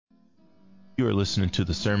You are listening to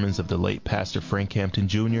the sermons of the late Pastor Frank Hampton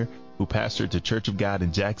Jr., who pastored the Church of God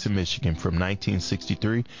in Jackson, Michigan from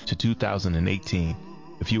 1963 to 2018.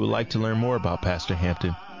 If you would like to learn more about Pastor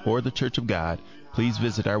Hampton or the Church of God, please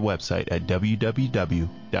visit our website at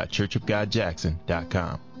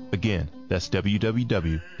www.churchofgodjackson.com. Again, that's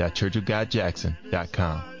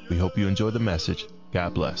www.churchofgodjackson.com. We hope you enjoy the message.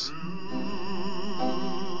 God bless.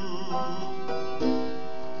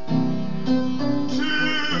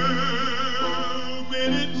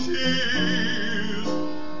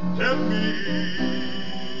 Help me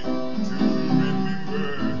to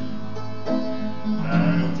remember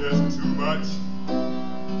and just too much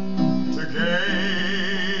to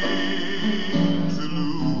gain to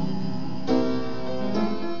lose.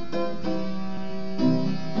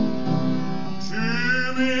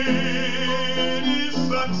 Too many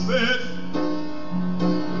sunsets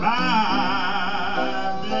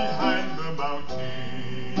lie behind the mountain.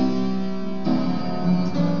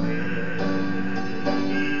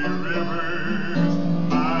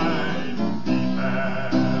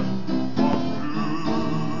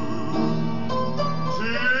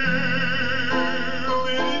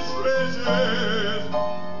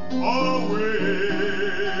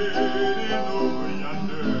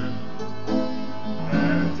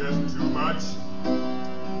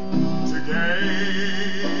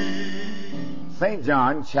 St.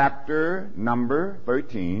 John chapter number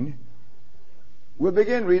 13. We'll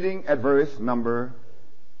begin reading at verse number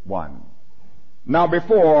 1. Now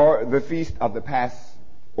before the feast of the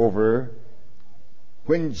Passover,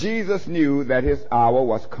 when Jesus knew that his hour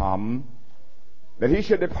was come, that he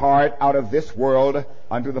should depart out of this world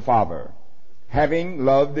unto the Father, having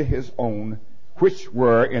loved his own which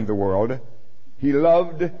were in the world, he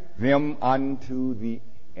loved them unto the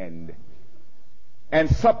end. And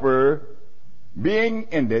supper being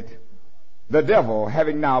ended, the devil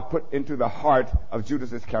having now put into the heart of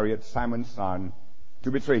Judas Iscariot, Simon's son,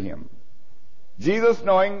 to betray him. Jesus,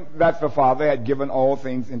 knowing that the Father had given all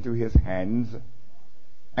things into his hands,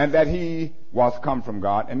 and that he was come from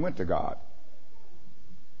God, and went to God.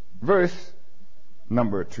 Verse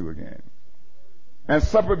number 2 again. And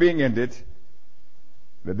supper being ended,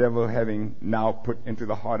 the devil having now put into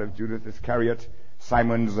the heart of Judas Iscariot,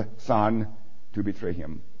 Simon's son, to betray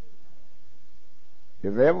him.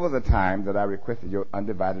 If there ever was a time that I requested your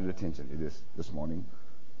undivided attention, it is this morning.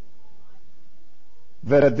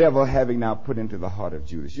 The devil having now put into the heart of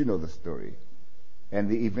Judas. You know the story. And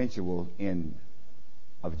the eventual end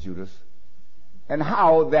of Judas. And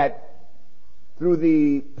how that through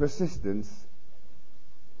the persistence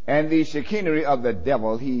and the chicanery of the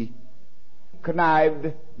devil, he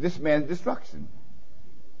connived this man's destruction.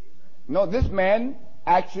 No, this man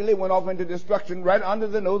actually went off into destruction right under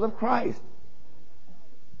the nose of Christ.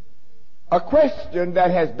 A question that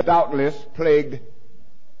has doubtless plagued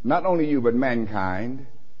not only you but mankind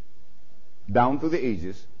down through the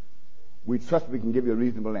ages. We trust we can give you a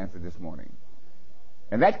reasonable answer this morning.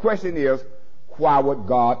 And that question is, why would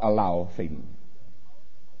God allow Satan?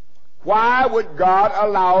 Why would God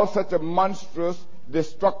allow such a monstrous,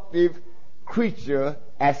 destructive creature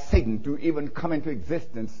as Satan to even come into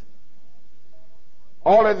existence?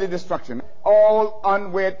 All of the destruction, all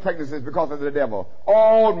unwed pregnancies because of the devil,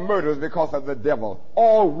 all murders because of the devil,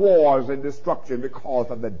 all wars and destruction because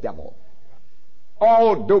of the devil,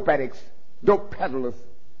 all dope addicts, dope peddlers,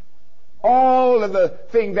 all of the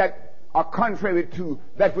things that are contrary to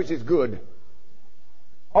that which is good,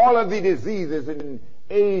 all of the diseases and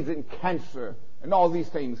AIDS and cancer and all these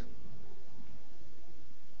things.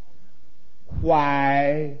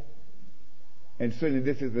 Why? And certainly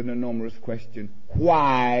this is an enormous question.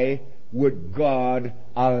 Why would God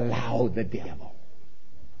allow the devil?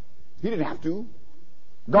 He didn't have to.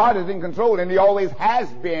 God is in control, and he always has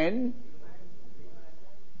been.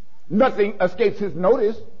 Nothing escapes his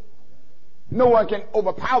notice. No one can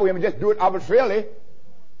overpower him and just do it arbitrarily.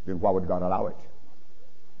 Then why would God allow it?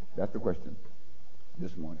 That's the question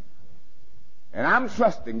this morning. And I'm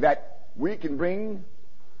trusting that we can bring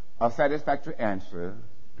a satisfactory answer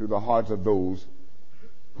to the hearts of those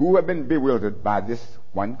who have been bewildered by this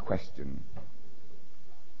one question.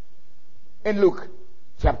 In Luke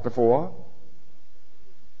chapter 4,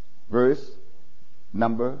 verse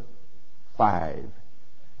number 5.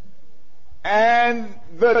 And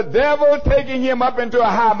the devil, taking him up into a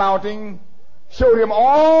high mountain, showed him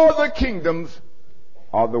all the kingdoms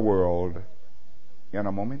of the world in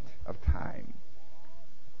a moment of time.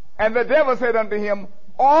 And the devil said unto him,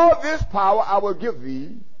 all this power I will give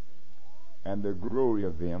thee, and the glory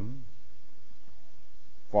of them,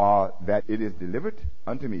 for that it is delivered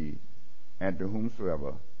unto me, and to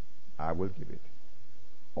whomsoever I will give it.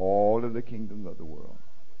 all of the kingdoms of the world.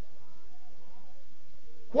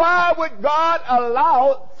 Why would God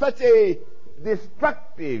allow such a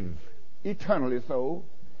destructive, eternally so,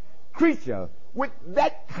 creature with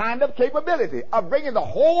that kind of capability of bringing the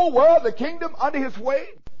whole world, the kingdom, under his sway?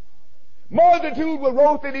 Multitude will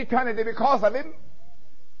roast in eternity because of him.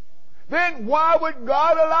 Then why would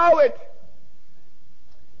God allow it?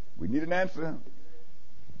 We need an answer.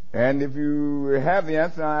 And if you have the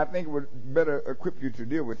answer, I think it would better equip you to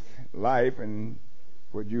deal with life and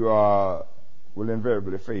what you will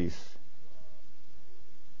invariably face.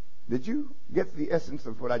 Did you get the essence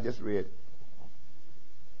of what I just read?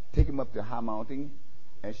 Take him up to high mountain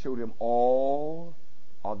and show him all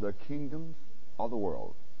of the kingdoms of the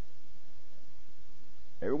world.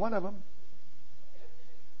 Every one of them.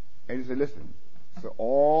 And he said, listen, so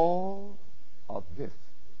all of this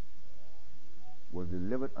was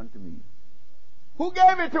delivered unto me. Who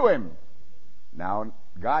gave it to him? Now,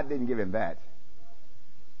 God didn't give him that.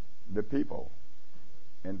 The people,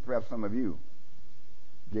 and perhaps some of you,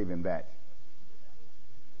 gave him that.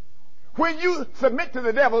 When you submit to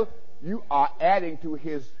the devil, you are adding to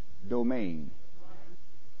his domain.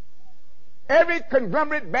 Every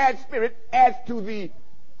conglomerate bad spirit adds to the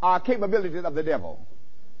capabilities of the devil.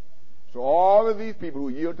 So all of these people who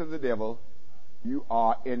yield to the devil, you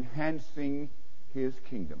are enhancing his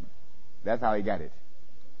kingdom. That's how he got it.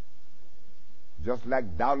 Just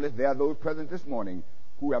like doubtless there are those present this morning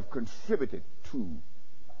who have contributed to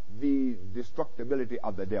the destructibility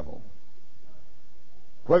of the devil,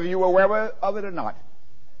 whether you were aware of it or not.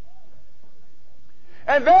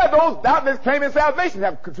 And there are those doubtless claiming salvation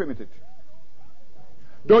have contributed.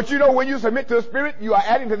 Don't you know when you submit to the Spirit, you are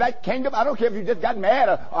adding to that kingdom? I don't care if you just got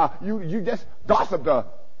mad or you just gossiped or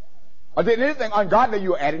did anything ungodly,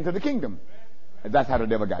 you are adding to the kingdom. And that's how the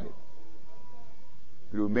devil got it.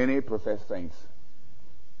 Through many professed saints.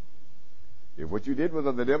 If what you did was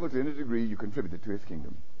of the devil to any degree, you contributed to his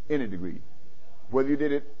kingdom. Any degree. Whether you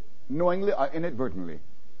did it knowingly or inadvertently,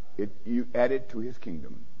 you added to his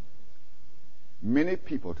kingdom. Many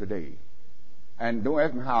people today, and don't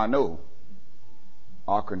ask me how I know,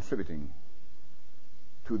 are contributing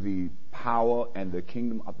to the power and the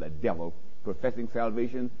kingdom of the devil, professing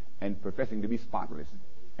salvation and professing to be spotless,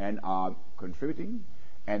 and are contributing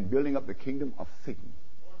and building up the kingdom of Satan.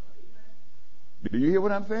 Do you hear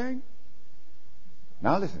what I'm saying?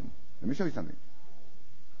 Now listen, let me show you something.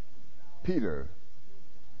 Peter,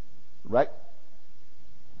 right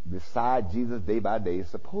beside Jesus day by day,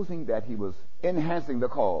 supposing that he was enhancing the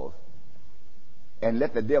cause and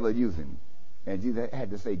let the devil use him. And Jesus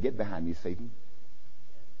had to say, get behind me, Satan.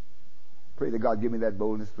 Pray that God give me that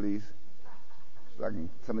boldness, please. So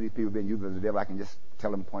some of these people being used as the devil, I can just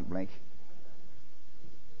tell them point blank.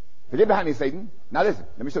 So get behind me, Satan. Now listen,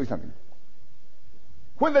 let me show you something.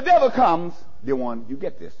 When the devil comes, dear one, you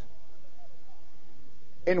get this.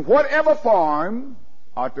 In whatever form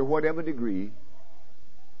or to whatever degree,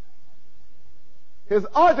 his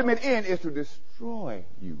ultimate end is to destroy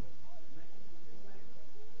you.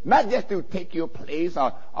 Not just to take your place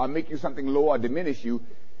or make you something low or diminish you.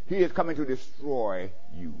 He is coming to destroy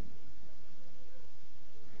you.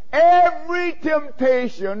 Every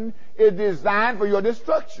temptation is designed for your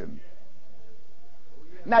destruction.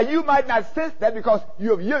 Now, you might not sense that because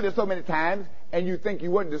you have yielded so many times and you think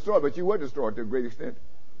you weren't destroyed, but you were destroyed to a great extent.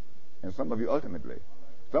 And some of you ultimately.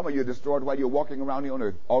 Some of you are destroyed while you're walking around here on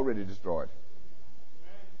earth, already destroyed.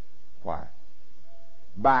 Why?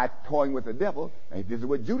 By toying with the devil. And this is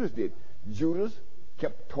what Judas did. Judas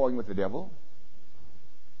kept toying with the devil.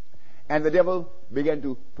 And the devil began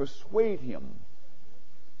to persuade him.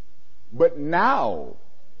 But now,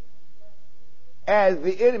 as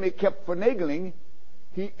the enemy kept finagling,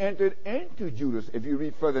 he entered into Judas, if you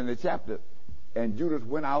read further in the chapter. And Judas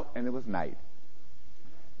went out and it was night.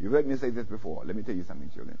 You've heard me say this before. Let me tell you something,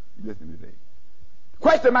 children. You listen to me today.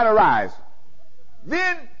 Question might arise.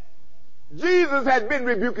 Then Jesus had been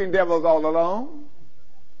rebuking devils all along,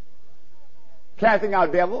 casting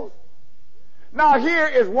out devils. Now here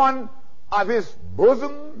is one of his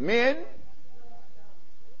bosom men.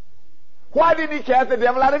 Why didn't he cast the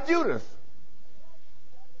devil out of Judas?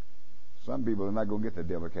 Some people are not going to get the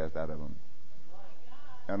devil cast out of them.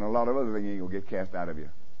 And a lot of other things ain't going to get cast out of you.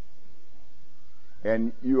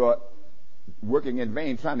 And you are working in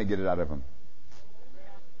vain trying to get it out of them.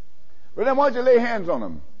 But then why don't you lay hands on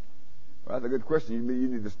them? Well, that's a good question. You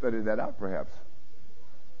need to study that out, perhaps.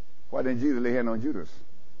 Why didn't Jesus lay hands on Judas?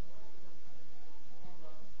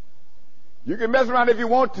 You can mess around if you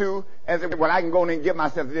want to and say, well, I can go in and give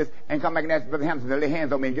myself to this and come back and ask Brother Hampton to lay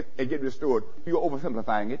hands on me and get restored. You're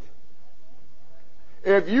oversimplifying it.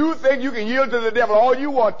 If you think you can yield to the devil all you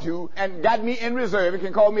want to and got me in reserve, you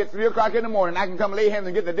can call me at 3 o'clock in the morning. I can come lay hands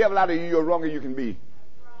and get the devil out of you. You're wronger you can be.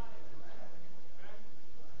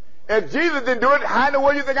 If Jesus didn't do it, how in the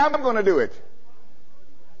world do you think I'm going to do it?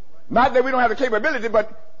 Not that we don't have the capability,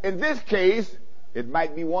 but in this case, it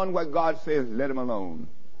might be one where God says, let him alone.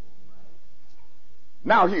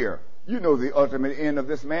 Now here, you know the ultimate end of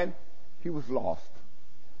this man. He was lost.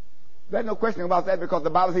 There's no question about that because the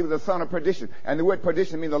Bible says he was the son of perdition. And the word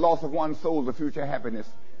perdition means the loss of one's soul, the future happiness.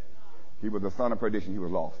 He was the son of perdition. He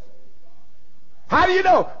was lost. How do you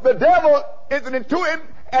know? The devil entered into him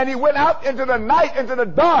and he went out into the night, into the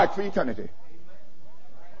dark for eternity.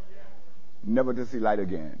 Never to see light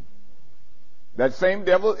again. That same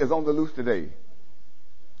devil is on the loose today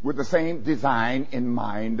with the same design in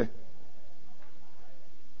mind.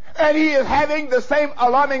 And he is having the same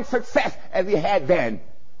alarming success as he had then.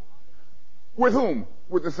 With whom?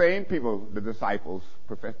 With the same people, the disciples,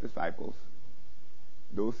 professed disciples.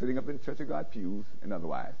 Those sitting up in the Church of God pews and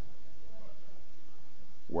otherwise.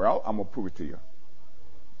 Well, I'm going to prove it to you.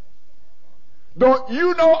 Don't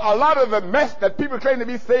you know a lot of the mess that people claim to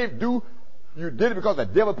be saved do? You did it because the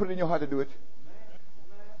devil put it in your heart to do it.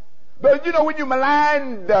 But you know when you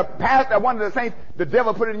malign the pastor, one of the saints, the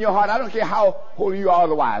devil put it in your heart. I don't care how holy you are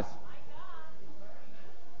otherwise.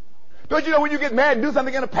 Don't you know when you get mad and do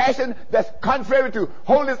something in a passion that's contrary to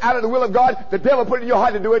holiness out of the will of God, the devil put it in your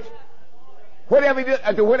heart to do it? Whatever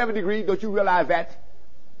to whatever degree, don't you realize that?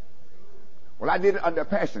 Well, I did it under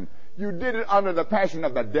passion. You did it under the passion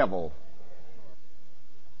of the devil.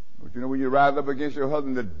 Don't you know when you rise up against your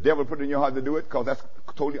husband, the devil put it in your heart to do it? Because that's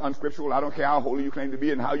totally unscriptural. I don't care how holy you claim to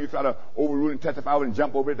be and how you try to overrule and testify and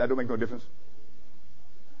jump over it. That don't make no difference.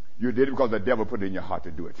 You did it because the devil put it in your heart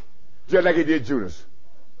to do it. Just like he did Judas.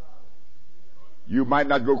 You might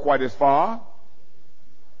not go quite as far.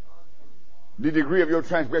 The degree of your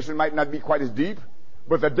transgression might not be quite as deep,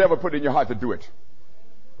 but the devil put it in your heart to do it.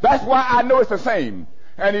 That's why I know it's the same.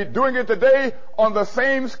 And he's doing it today on the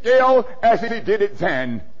same scale as he did it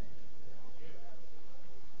then.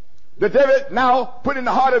 The devil now put in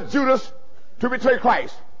the heart of Judas to betray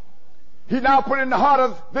Christ. He now put in the heart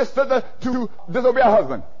of this sister to disobey her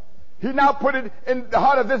husband. He now put it in the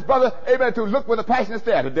heart of this brother, amen, to look with a passionate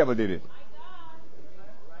stare. The devil did it.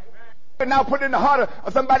 And now put it in the heart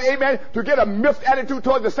of somebody, amen, to get a miffed attitude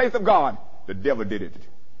towards the saints of God. The devil did it.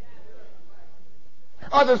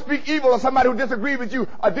 Or to speak evil of somebody who disagreed with you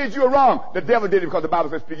or did you wrong. The devil did it because the Bible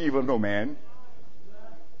says speak evil of no man.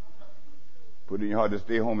 Put it in your heart to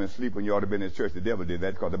stay home and sleep when you ought to be in the church. The devil did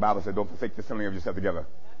that because the Bible said don't forsake the assembling of yourself together.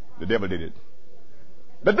 The devil did it.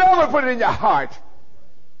 The devil put it in your heart.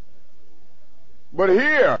 But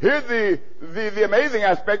here's the amazing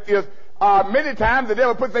aspect is many times the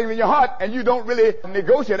devil puts things in your heart and you don't really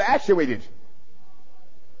negotiate or actuate it.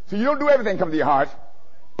 So you don't do everything come to your heart,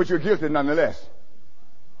 but you're guilty nonetheless.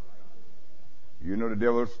 You know the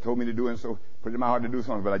devil told me to do and so put it in my heart to do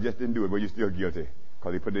something, but I just didn't do it. But you're still guilty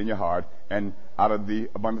because he put it in your heart, and out of the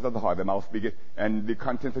abundance of the heart the mouth speaketh, and the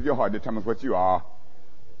contents of your heart determines what you are.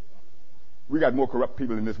 We got more corrupt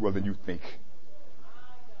people in this world than you think.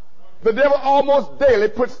 The devil almost daily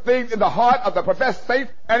puts things in the heart of the professed saint,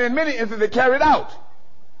 and in many instances they carry it out.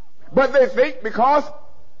 But they think because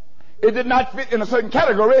it did not fit in a certain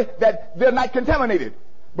category that they're not contaminated.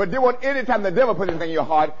 But any time the devil puts anything in your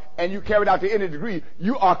heart and you carry it out to any degree,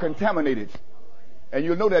 you are contaminated. And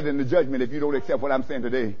you'll know that in the judgment if you don't accept what I'm saying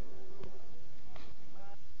today.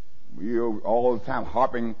 We're all the time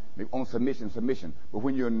harping on submission. But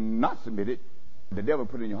when you're not submitted, the devil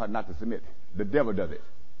put it in your heart not to submit. The devil does it.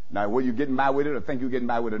 Now, whether you're getting by with it or think you're getting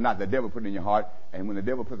by with it or not, the devil put it in your heart. And when the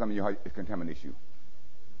devil puts something in your heart, it contaminates you.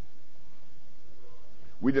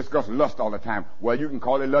 We discuss lust all the time. Well, you can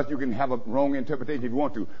call it lust. You can have a wrong interpretation if you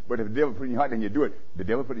want to. But if the devil put it in your heart, then you do it. The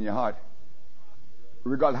devil put it in your heart.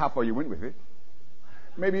 Regardless of how far you went with it.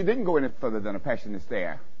 Maybe you didn't go any further than a passionate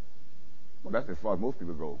stare. Well, that's as far as most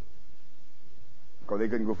people go. Because they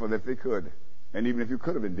couldn't go further if they could. And even if you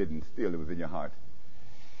could have and didn't, still it was in your heart.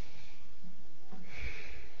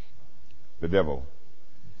 The devil.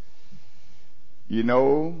 You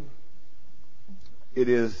know, it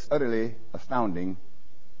is utterly astounding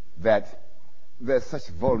that there's such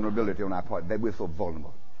vulnerability on our part, that we're so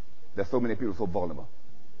vulnerable. There's so many people so vulnerable.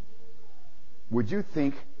 Would you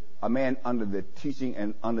think a man under the teaching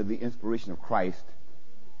and under the inspiration of Christ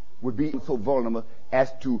would be so vulnerable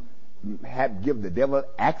as to give the devil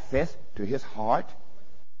access to his heart?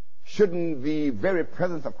 Shouldn't the very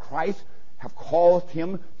presence of Christ have caused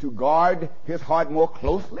him to guard his heart more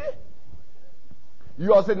closely?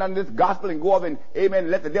 You all sitting under this gospel and go off and amen,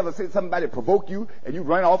 let the devil say somebody provoke you and you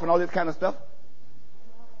run off and all this kind of stuff.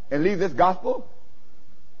 and leave this gospel?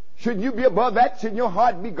 Shouldn't you be above that? Shouldn't your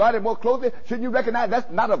heart be guarded more closely? Shouldn't you recognize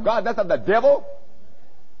that's not of God, that's of the devil?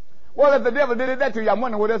 Well, if the devil did that to you, I'm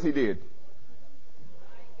wondering what else he did.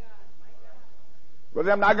 Well,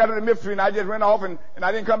 I got into ministry and I just went off and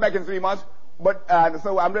I didn't come back in 3 months. But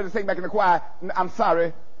so I'm ready to sing back in the choir. I'm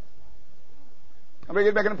sorry. I'm ready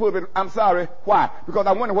to get back in the pulpit. I'm sorry. Why? Because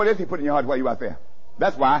I wonder what else he put in your heart while you out there.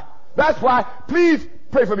 That's why. That's why. Please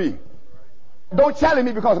pray for me. Don't challenge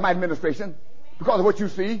me because of my administration, because of what you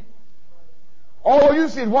see. All you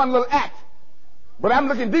see is one little act. But I'm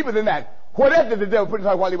looking deeper than that. What else did the devil put in his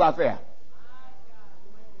heart while he was out there?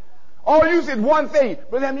 All you see is one thing.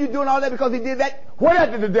 But then you doing all that because he did that? What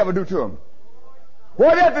else did the devil do to him?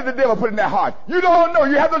 What else did the devil put in their heart? You don't know.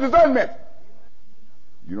 You have no discernment.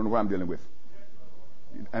 You don't know what I'm dealing with.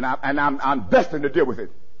 And I'm destined to deal with it,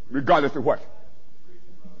 regardless of what.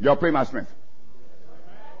 Y'all pray my strength.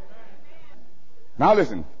 Now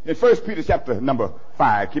listen, in 1 Peter chapter number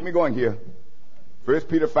 5, keep me going here. 1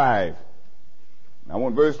 Peter 5. I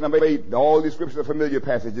want verse number 8. All these scriptures are familiar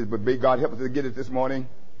passages, but may God help us to get it this morning.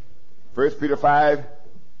 1 Peter 5.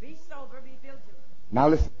 Be sober, be vigilant. Now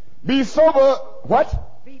listen. Be sober,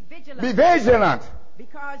 what? Be vigilant. Be vigilant.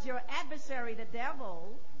 Because your adversary, the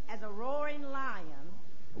devil, as a roaring lion.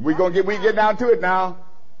 We get down to it now.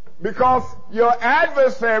 Because your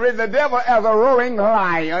adversary, the devil, as a roaring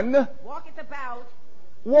lion,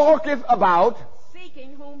 walketh about,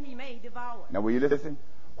 seeking whom he may devour. Now will you listen?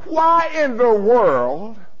 Why in the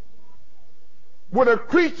world would a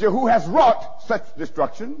creature who has wrought such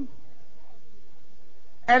destruction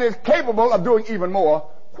and is capable of doing even more,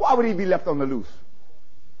 why would he be left on the loose?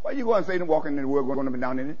 Why are you going Satan walking in the world, going up and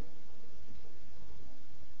down in it?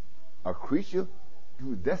 A creature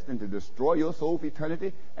who's destined to destroy your soul for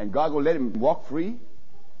eternity, and God will let him walk free?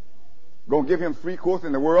 Going to give him free course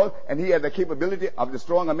in the world, and he has the capability of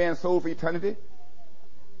destroying a man's soul for eternity?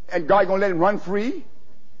 And God going to let him run free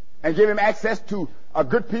and give him access to a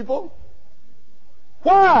good people?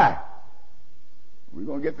 Why? We're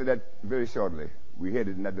going to get to that very shortly. We're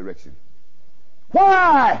headed in that direction.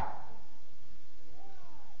 Why?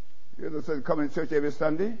 You're coming to church every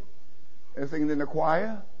Sunday and singing in the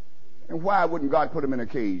choir. And why wouldn't God put him in a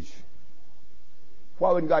cage?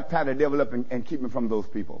 Why wouldn't God tie the devil up and keep him from those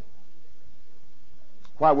people?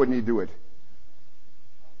 Why wouldn't he do it?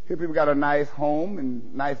 Here people got a nice home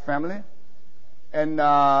and nice family. And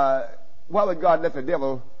why would God let the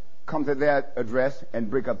devil come to their address and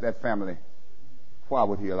break up that family? Why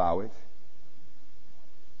would he allow it?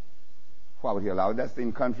 Why would he allow it? That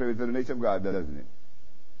seems contrary to the nature of God, doesn't it?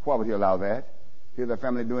 Why would he allow that? Here's a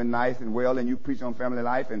family doing nice and well, and you preach on family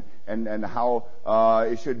life and how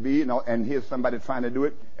it should be, and here's somebody trying to do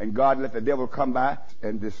it, and God let the devil come by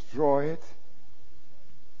and destroy it.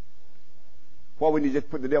 Why wouldn't you just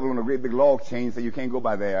put the devil on a great big log chain so you can't go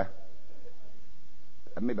by there?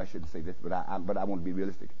 Maybe I shouldn't say this, but I want to be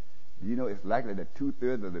realistic. Do you know it's likely that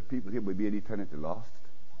 2/3 of the people here will be in eternity lost?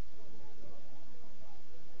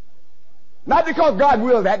 Not because God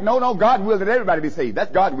willed that. No, God willed that everybody be saved.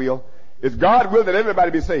 That's God's will. It's God's will that everybody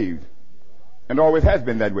be saved. And always has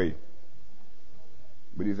been that way.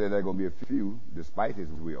 But he said there are going to be a few despite his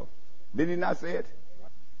will. Did he not say it?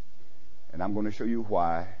 And I'm going to show you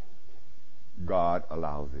why God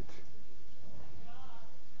allows it.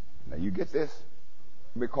 Now you get this?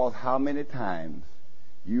 Because how many times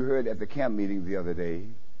you heard at the camp meeting the other day,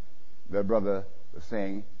 the brother was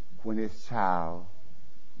saying when his child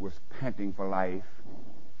was panting for life,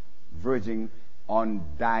 verging on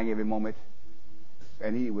dying every moment,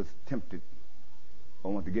 and he was tempted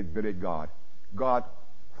almost to get bitter at God. God,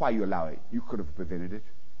 why you allow it? You could have prevented it.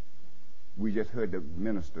 We just heard the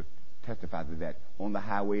minister testify to that on the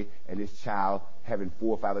highway, and his child having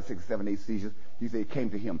 4, 5, 6, 7, 8 seizures. He said it came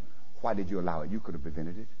to him. Why did you allow it? You could have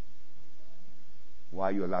prevented it. Why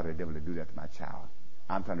you allow the devil to do that to my child?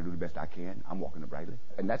 I'm trying to do the best I can. I'm walking uprightly.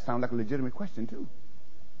 And that sounds like a legitimate question too.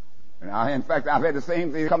 And in fact, I've had the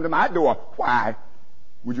same thing come to my door. Why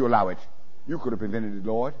would you allow it? You could have prevented it,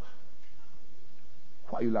 Lord.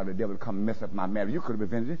 Why you allow the devil to come mess up my marriage? You could have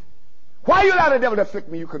prevented it. Why you allow the devil to afflict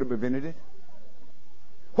me? You could have prevented it.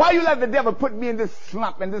 Why you let the devil put me in this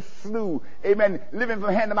slump and this slough? Amen. Living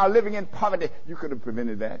from hand to mouth, living in poverty. You could have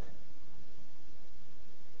prevented that.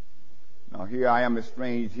 Now here I am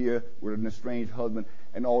estranged here with an estranged husband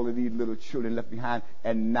and all of these little children left behind,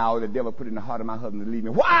 and now the devil put it in the heart of my husband to leave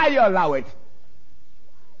me. Why you allow it?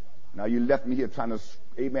 Now you left me here trying to,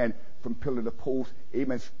 amen, from pillar to post,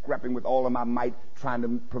 amen, scrapping with all of my might, trying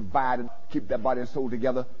to provide and keep that body and soul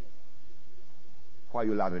together. Why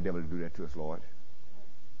you allow the devil to do that to us, Lord?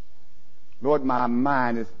 Lord, my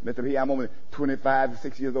mind is, Mr. P, I'm only 25,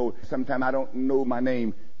 6 years old. Sometimes I don't know my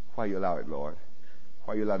name. Why you allow it, Lord?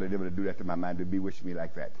 Why you allow the devil to do that to my mind, to bewitch me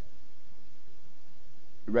like that?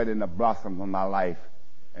 Ready in the blossom of my life,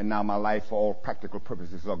 and now my life for all practical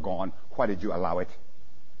purposes are gone. Why did you allow it?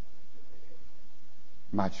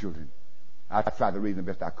 My children, I tried to reason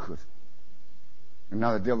the best I could. And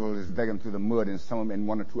now the devil is begging through the mud, and some of them, and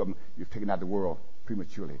one or two of them, you've taken out the world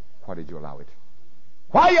prematurely. Why did you allow it?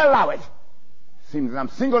 Why you allow it? Seems that I'm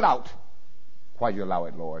singled out. Why did you allow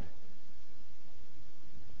it, Lord?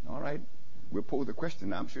 All right. We'll pose the question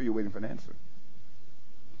now. I'm sure you're waiting for an answer.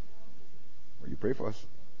 Well, you pray for us.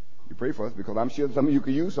 You pray for us, because I'm sure some of you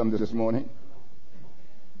could use some this morning.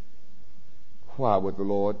 Why would the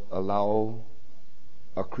Lord allow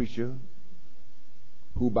a creature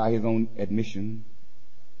who by his own admission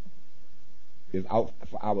is out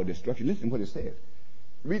for our destruction? Listen to what it says.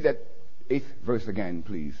 Read that 8th verse again,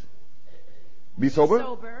 please. Be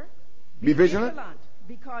sober. Be vigilant.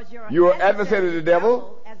 Because your adversary the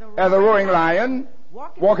devil, as a roaring lion,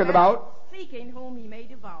 walketh about, seeking whom he may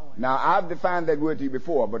devour. Now, I've defined that word to you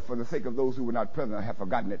before, but for the sake of those who were not present or have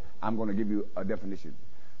forgotten it, I'm going to give you a definition.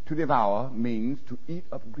 To devour means to eat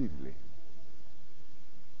up greedily.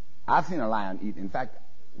 I've seen a lion eat. In fact,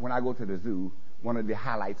 when I go to the zoo, one of the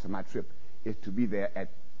highlights of my trip is to be there at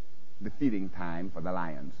the feeding time for the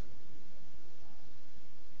lions.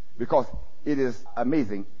 Because it is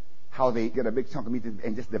amazing how they get a big chunk of meat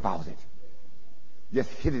and just devours it. Just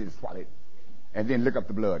hit it and swallow it. And then lick up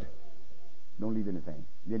the blood. Don't leave anything.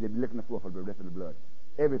 Then they're licking the floor for the rest of the blood.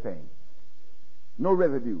 Everything. No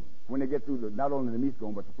residue. When they get through, not only the meat's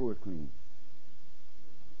gone, but the floor is clean.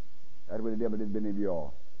 That's what the devil did many of you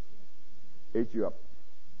all. Ate you up.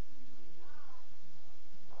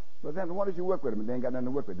 But then why did you work with them? They ain't got nothing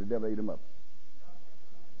to work with. The devil ate them up.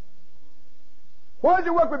 Why did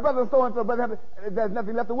you work with brother so-and-so? Brother, there's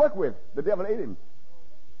nothing left to work with. The devil ate him.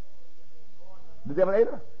 The devil ate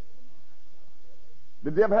her.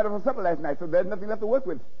 The devil had her for supper last night, so there's nothing left to work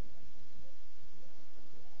with.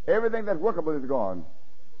 Everything that's workable is gone.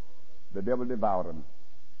 The devil devoured him.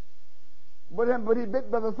 But he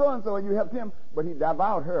bit brother so-and-so, and you helped him, but he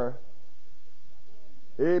devoured her.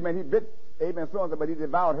 Amen. He bit, amen, so-and-so, but he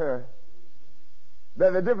devoured her.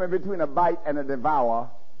 There's a difference between a bite and a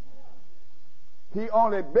devour. He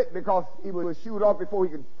only bit because he was shooed off before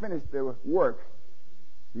he could finish the work.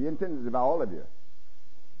 He intended to devour all of you.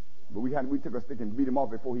 But we took a stick and beat him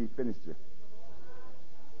off before he finished you.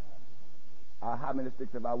 How many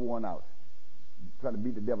sticks have I worn out? Trying to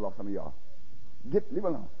beat the devil off some of y'all. Leave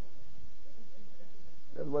alone.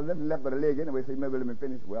 There's nothing left but a leg anyway, so you maybe let me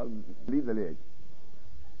finish. Well, leave the leg.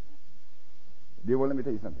 Dear, well, let me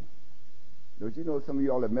tell you something. Don't you know some of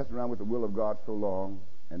y'all have messed around with the will of God so long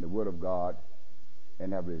and the word of God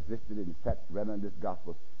and have resisted it and sat right under this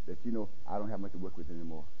gospel that you know I don't have much to work with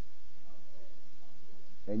anymore.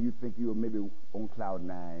 And you think you're maybe on cloud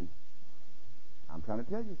 9. I'm trying to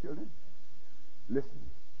tell you, children. Listen,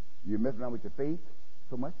 you mess around with your faith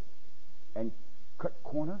so much and cut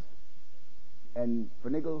corners and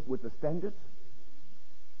finagle with the standards,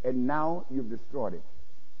 and now you've destroyed it.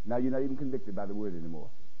 Now you're not even convicted by the word anymore.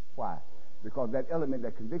 Why? Because that element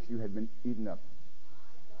that convicts you has been eaten up.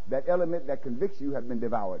 That element that convicts you has been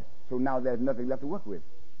devoured. So now there's nothing left to work with.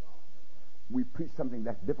 We preach something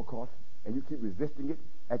that's difficult, and you keep resisting it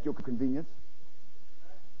at your convenience.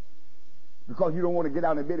 Because you don't want to get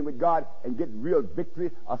out in bed with God and get real victory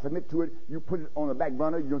or submit to it, you put it on the back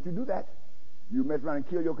burner. Don't you do that? You mess around and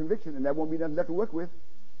kill your conviction, and there won't be nothing left to work with.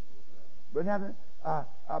 But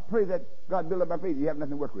I pray that God build up my faith. You have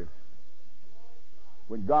nothing to work with.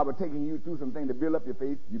 When God was taking you through something to build up your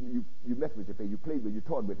faith, you mess with your faith. You played with it. You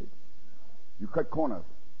toyed with it. You cut corners.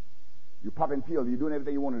 You pop and peel. You're doing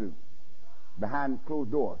everything you want to do. Behind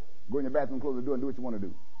closed doors. Go in your bathroom, close the door, and do what you want to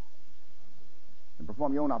do. And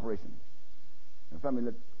perform your own operation. And somebody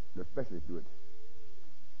let the specialist do it.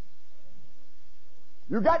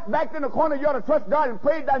 You got back in the corner, you ought to trust God and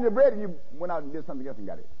prayed down your bread, and you went out and did something else and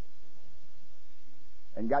got it.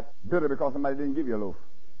 And got bitter because somebody didn't give you a loaf.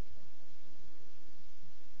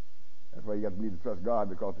 That's why you need to trust God,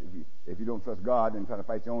 because if you don't trust God and try to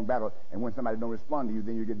fight your own battle, and when somebody don't respond to you,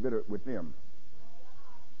 then you get bitter with them.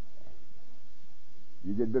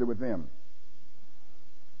 You get bitter with them.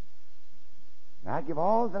 Now, I give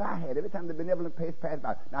all that I had every time the benevolent pace passed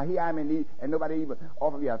by. Now, here I'm in need, and nobody even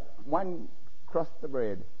offered me one crust of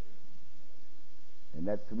bread. And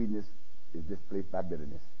that sweetness is displaced by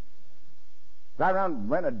bitterness. So I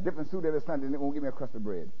rent a different suit every Sunday, and they won't give me a crust of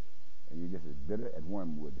bread. And you're just as bitter as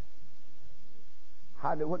wormwood.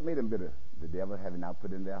 What made them bitter? The devil having now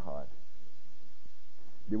put in their heart.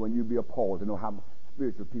 Then when you be appalled to know how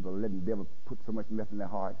spiritual people are letting the devil put so much mess in their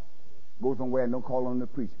heart. Go somewhere and don't call on them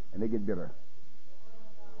to preach, and they get bitter.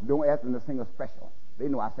 Don't ask them to sing a special. They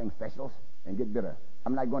know I sing specials and get bitter.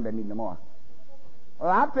 I'm not going to that meeting no more. Well,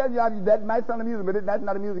 I'm telling you, that might sound amusing, but that's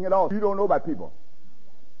not amusing at all. You don't know about people.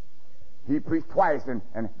 He preached twice, and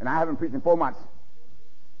I haven't preached in 4 months.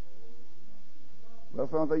 Well,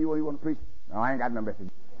 so you want to preach? No, I ain't got no message.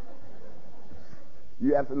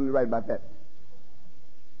 You're absolutely right about that.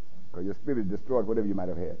 Because your spirit destroyed whatever you might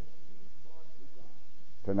have had.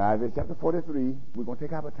 Tonight, in chapter 43, we're going to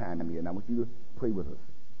take our time here, and I want you to pray with us.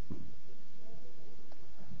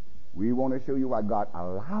 We want to show you why God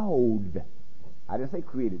allowed. I didn't say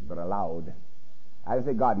created, but allowed. I didn't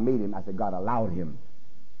say God made him. I said God allowed him.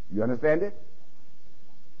 You understand it?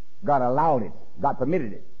 God allowed it. God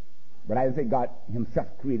permitted it. But I didn't say God himself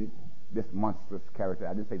created this monstrous character.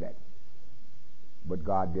 I didn't say that. But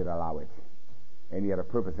God did allow it. And he had a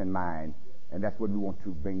purpose in mind. And that's what we want to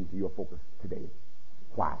bring to your focus today.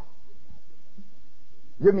 Why?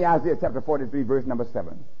 Give me Isaiah chapter 43, verse number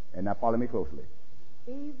 7. And now follow me closely.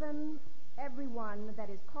 Even everyone that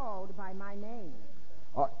is called by my name.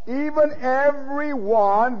 Even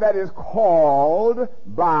everyone that is called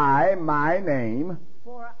by my name.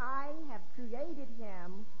 For I have created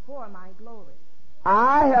him for my glory.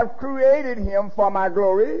 I have created him for my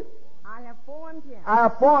glory. I have formed him. I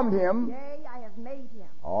have formed him. Yea, I have made him.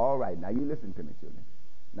 All right, now you listen to me, children.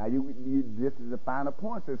 Now this is the final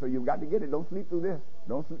point, so you've got to get it. Don't sleep through this.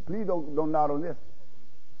 Please don't nod on this.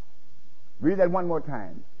 Read that one more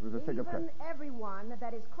time. Even everyone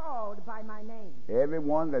that is called by my name.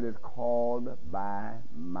 Everyone that is called by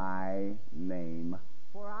my name.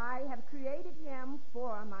 For I have created him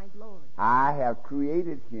for my glory. I have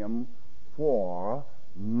created him for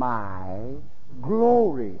my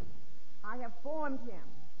glory. I have formed him.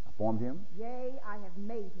 I formed him? Yea, I have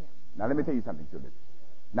made him. Now let me tell you something, children.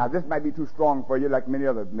 Now this might be too strong for you like many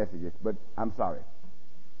other messages, but I'm sorry.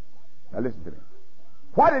 Now listen to me.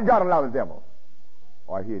 Why did God allow the devil?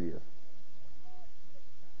 Oh, here it is.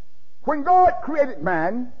 When God created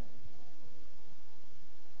man,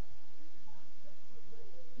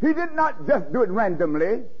 he did not just do it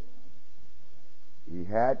randomly. He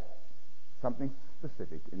had something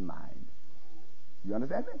specific in mind. You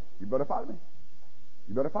understand me? You better follow me.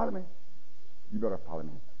 You better follow me. You better follow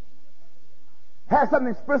me. Has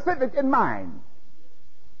something specific in mind.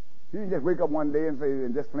 He didn't just wake up one day and say,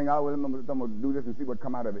 and just fling out with him, I'm going to do this and see what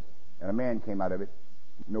come out of it. And a man came out of it.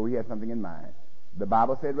 No, he had something in mind. The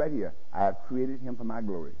Bible said right here, I have created him for my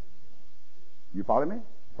glory. You follow me?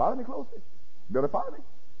 Follow me closely. You better follow me.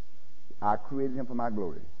 I created him for my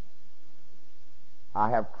glory. I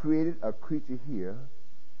have created a creature here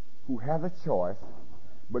who has a choice,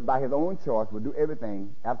 but by his own choice will do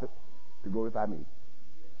everything after to glorify me.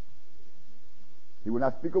 He will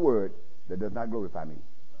not speak a word that does not glorify me.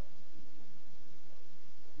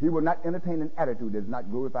 He will not entertain an attitude that does not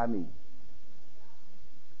glorify me.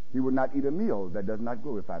 He will not eat a meal that does not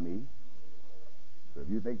glorify me. So if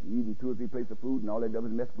you think eating 2 or 3 plates of food and all that does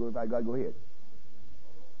is mess glorify God, go ahead.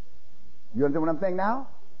 You understand what I'm saying now?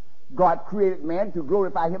 God created man to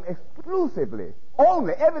glorify him exclusively.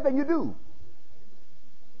 Only. Everything you do.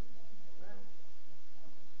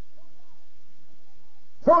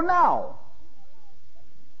 So now,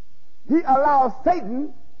 he allows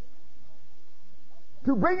Satan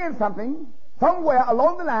to bring in something somewhere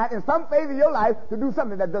along the line in some phase of your life to do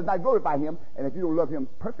something that does not glorify him. And if you don't love him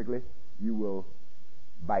perfectly, you will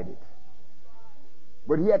bite it.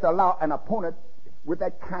 But he had to allow an opponent with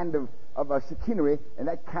that kind of a chicanery and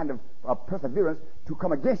that kind of perseverance to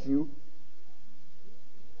come against you.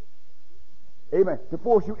 Amen. To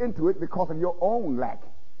force you into it because of your own lack.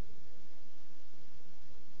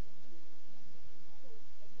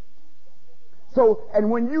 So, and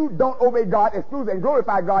when you don't obey God exclusively and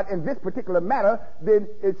glorify God in this particular matter, then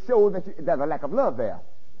it shows that there's a lack of love there.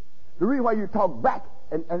 The reason why you talk back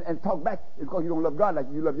and talk back is because you don't love God like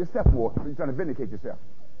you love yourself more. So you're trying to vindicate yourself.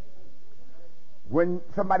 When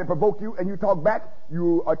somebody provoke you and you talk back,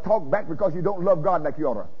 you talk back because you don't love God like you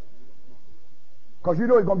ought to. Because you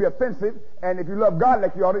know it's going to be offensive, and if you love God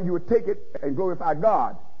like you ought to, you would take it and glorify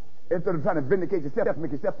God instead of trying to vindicate yourself,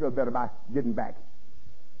 make yourself feel better by getting back.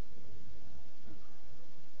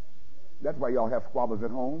 That's why y'all have squabbles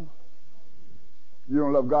at home. You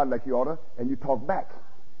don't love God like you ought to, and you talk back.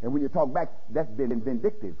 And when you talk back, that's been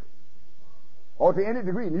vindictive. Or to any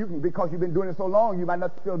degree, you can, because you've been doing it so long, you might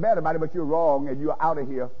not feel bad about it, but you're wrong and you're out of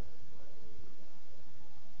here.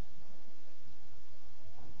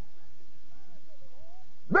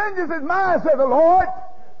 Vengeance is mine, says the Lord.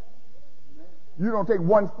 You don't take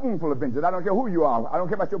one spoonful of vengeance. I don't care who you are. I don't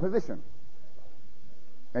care about your position.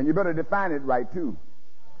 And you better define it right, too.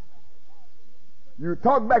 You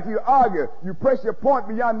talk back, you argue, you press your point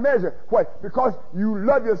beyond measure. What? Because you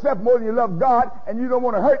love yourself more than you love God, and you don't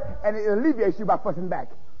want to hurt, and it alleviates you by fussing back.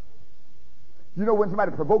 You know when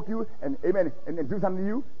somebody provoke you and amen and do something to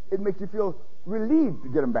you, it makes you feel relieved to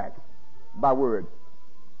get them back by word.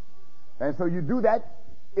 And so you do that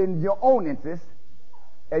in your own interest.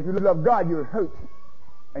 If you love God, you hurt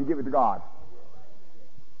and give it to God.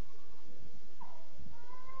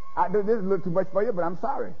 This is a little too much for you, but I'm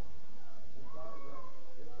sorry.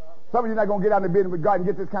 Some of you are not going to get out of the business with God and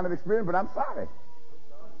get this kind of experience, but I'm sorry.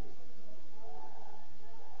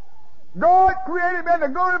 God created man to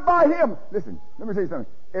glorify Him. Listen, let me tell you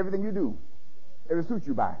something. Everything you do, every suit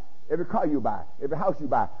you buy, every car you buy, every house you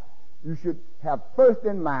buy, you should have first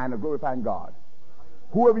in mind of glorifying God.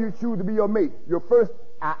 Whoever you choose to be your mate, your first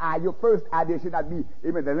idea should not be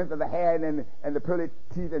even the length of the hair and the pearly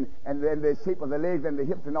teeth and the shape of the legs and the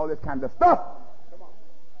hips and all this kind of stuff.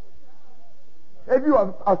 If you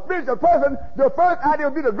are a spiritual person, your first idea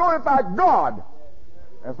will be to glorify God.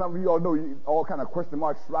 And some of you all know all kind of question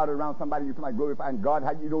marks shrouded around somebody. You come out glorifying God.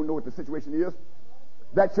 How you don't know what the situation is?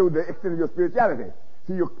 That shows the extent of your spirituality.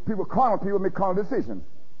 See, carnal people make carnal decisions.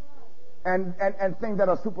 And things that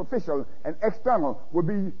are superficial and external will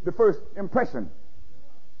be the first impression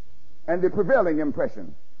and the prevailing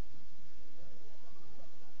impression.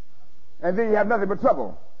 And then you have nothing but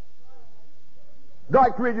trouble.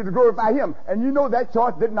 God created you to glorify Him, and you know that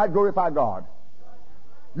choice did not glorify God.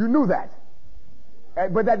 You knew that.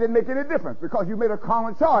 But that didn't make any difference because you made a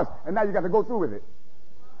common choice, and now you got to go through with it.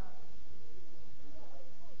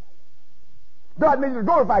 God made you to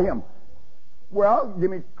glorify Him. Well, give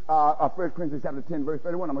me 1 Corinthians chapter 10, verse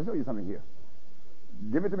 31. I'm going to show you something here.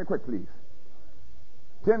 Give it to me quick, please.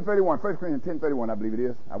 10:31. 1 Corinthians 10:31, I believe it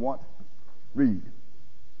is. I want. Read.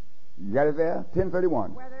 You got it there?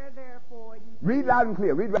 10:31. Whether therefore you read loud and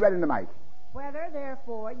clear. Read right in the mic. Whether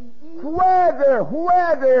therefore you eat.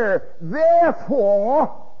 Whether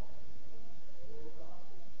therefore.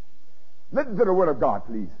 Listen to the word of God,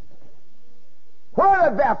 please.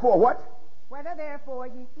 Whether therefore what? Whether therefore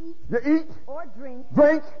you eat. You eat. Or drink.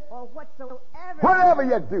 Or whatsoever. Whatever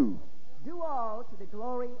you do. Do all to the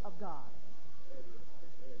glory of God.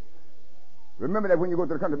 Remember that when you go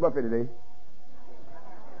to the country buffet today.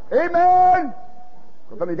 Amen.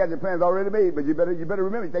 Well, some of you got your plans already made, but you better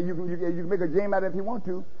remember that you can make a game out of it if you want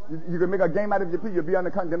to. You can make a game out of your people. You'll be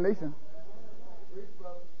under condemnation.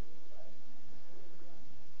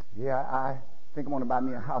 Yeah, I think I'm going to buy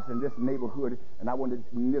me a house in this neighborhood, and I want to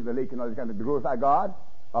near the lake and all this kind of to glorify God,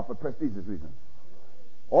 or for prestigious reasons.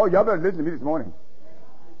 Oh, y'all better listen to me this morning.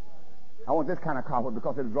 I want this kind of car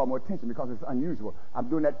because it'll draw more attention because it's unusual. I'm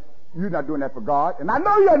doing that. You're not doing that for God, and I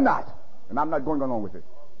know you're not, and I'm not going along with it.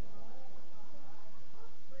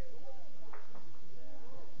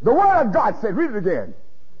 The Word of God said, read it again.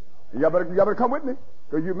 Y'all better come with me,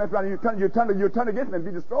 because you mess around and you turn against me and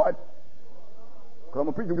be destroyed. Because I'm going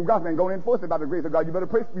to preach the gospel and go and enforce it by the grace of God. You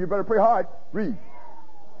better pray hard. Read.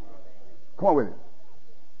 Come on with it.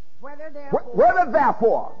 Whether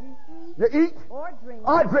therefore you eat or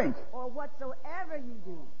drink or whatsoever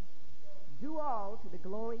you do all to the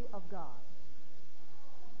glory of God.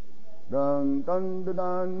 Dun, dun, dun,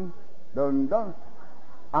 dun, dun, dun.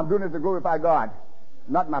 I'm doing it to glorify God,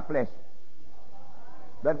 not my flesh.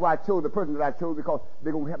 That's why I chose the person that I chose, because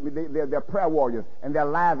they're going to help me. They're prayer warriors, and their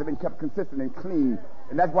lives have been kept consistent and clean.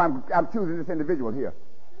 And that's why I'm choosing this individual here.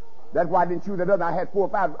 That's why I didn't choose another. I had 4 or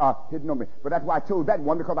 5 hidden on me. But that's why I chose that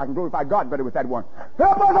one, because I can glorify God better with that one.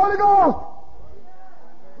 Help us, Holy Ghost!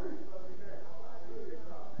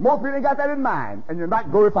 Most people ain't got that in mind, and you're not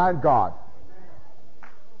glorifying God.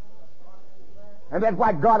 And that's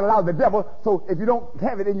why God allowed the devil, so if you don't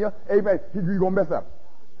have it in you, amen, you're going to mess up.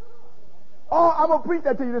 Oh, I'm going to preach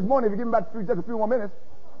that to you this morning if you give me about just a few more minutes.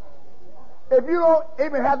 If you don't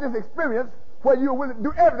even have this experience where you're willing to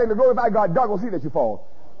do everything to glorify God, God will see that you fall.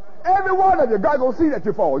 Every one of you, God will see that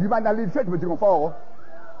you fall. You might not leave church, but you're going to fall.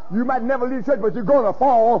 You might never leave church, but you're going to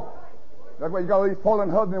fall. That's why you got all these fallen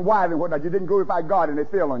husbands and wives and whatnot. You didn't glorify God and they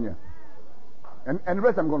fell on you. And the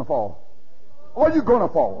rest of them are going to fall. Or you're going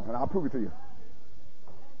to fall, and I'll prove it to you.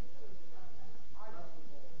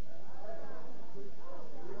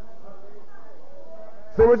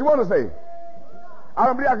 Say what you want to say. I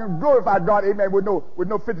don't believe I can glorify God, amen, with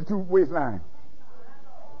no 52 waistline.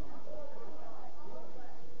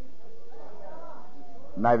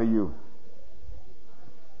 Neither you.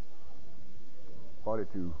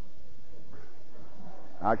 42.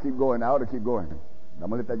 I'll keep going. I ought to keep going. I'm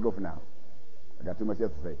going to let that go for now. I got too much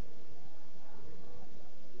else to say.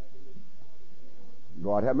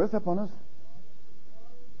 God have mercy upon us.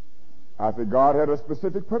 I said God had a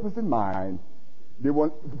specific purpose in mind.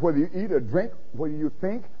 Whether you eat or drink, whether you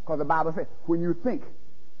think, because the Bible says, when you think,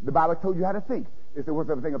 the Bible told you how to think. It said, what's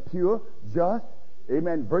everything of pure, just,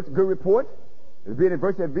 amen, virtue, good report. It's being in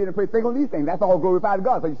virtue, being in praise. Think on these things. That's all glorified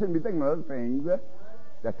God. So you shouldn't be thinking on other things.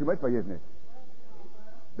 That's too much for you, isn't it?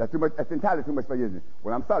 That's too much. That's entirely too much for you, isn't it?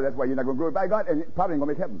 Well, I'm sorry. That's why you're not going to glorify God, and you probably ain't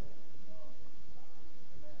going to make heaven.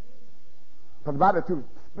 Because the Bible is too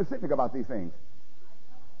specific about these things.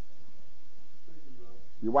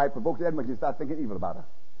 Your wife provokes you that much, you start thinking evil about her.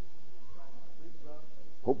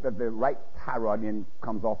 Hope that the right thyroid end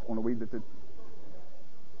comes off on the way that the...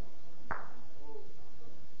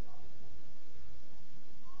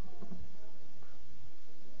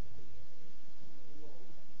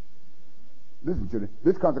 Listen, children,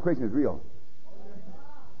 this consecration is real.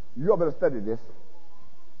 You all better study this.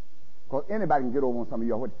 Because anybody can get over on some of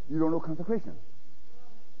y'all. You don't know consecration.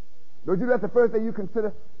 Don't you? That's the first thing you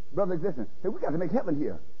consider, brother existence. Say, we got to make heaven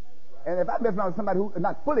here. And if I mess around with somebody who is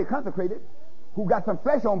not fully consecrated, who got some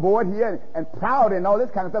flesh on board here and proud and all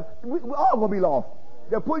this kind of stuff, we're all going to be lost.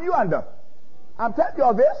 They'll pull you under. I'm telling you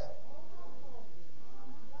all this.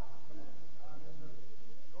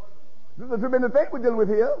 This is a tremendous thing we're dealing with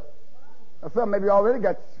here. Now, some maybe already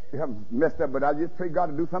got messed up, but I just pray God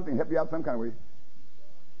to do something, help you out some kind of way.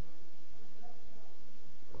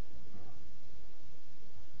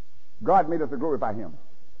 God made us to glorify Him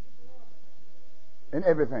in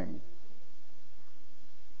everything.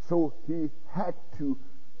 So He had to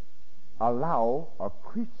allow a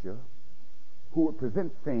creature who would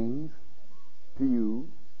present things to you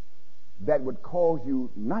that would cause you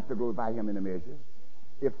not to glorify Him in a measure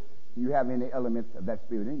if you have any elements of that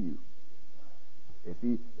spirit in you.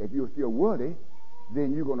 If you're still worthy,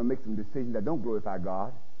 then you're going to make some decisions that don't glorify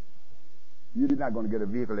God. You're not going to get a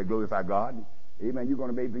vehicle that glorifies God. Amen. You're going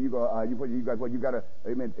to maybe you got a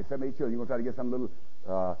amen. 7, 8 children. You're going to try to get some little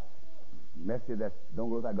message that don't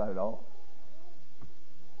glorify God at all.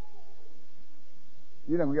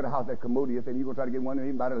 You're not going to get a house that's commodious, and you're going to try to get one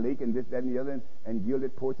even by the lake and this, that, and the other, and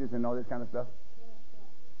gilded porches and all this kind of stuff.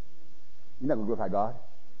 You're not going to glorify God.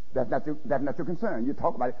 That's not your concern. You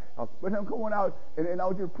talk about it. But I'm going out and I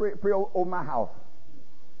want you to pray over my house.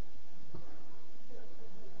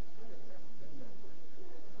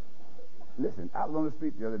 Listen, I was on the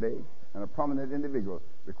street the other day, and a prominent individual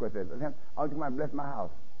requested, I want you to bless my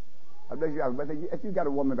house. I bless you. If you got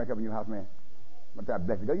a woman back up in your house, man, I'm trying to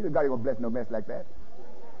bless you. You got to bless no mess like that.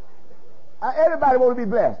 Everybody want to be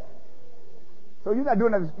blessed. So you're not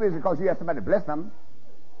doing that spiritually because you have somebody to bless them.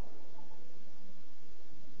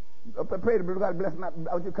 Pray to God, bless my.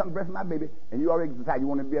 I want you to come bless my baby, and you already decide you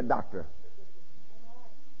want to be a doctor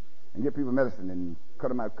and give people medicine and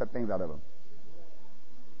cut things out of them,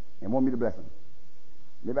 and want me to bless them.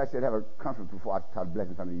 Maybe I should have a conference before I start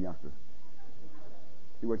blessing some of these youngsters.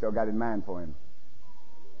 See what y'all got in mind for him.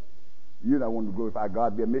 You don't want to glorify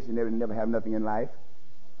God, be a missionary, and never have nothing in life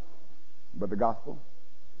but the gospel.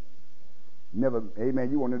 Never,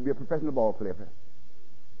 amen. You want to be a professional ball player.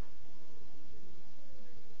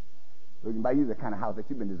 So you can buy you the kind of house that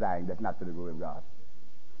you've been desiring that's not to the glory of God.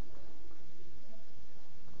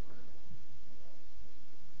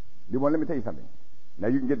 Let me tell you something. Now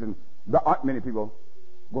you can get them. There aren't many people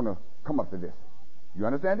going to come up to this. You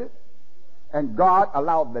understand it? And God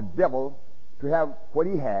allowed the devil to have what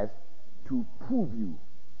he has to prove you.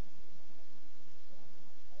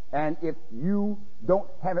 And if you don't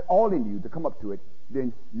have it all in you to come up to it,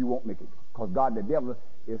 then you won't make it. Because God, the devil,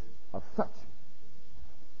 is of such.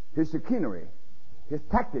 His chicanery, his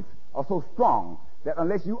tactics are so strong that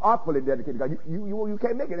unless you are fully dedicated to God, you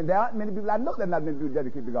can't make it. And there aren't many people, I know there are not many people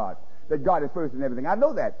dedicated to God, that God is first in everything. I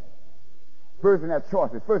know that. First in their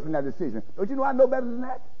choices, first in their decision. Don't you know I know better than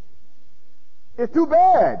that? It's too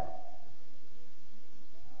bad.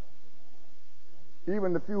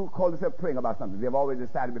 Even the few who call themselves praying about something, they've already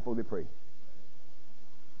decided before they pray.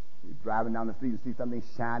 You're driving down the street and see something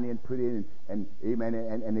shiny and pretty and amen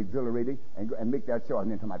and exhilarating and make that choice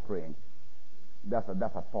and then come out praying. That's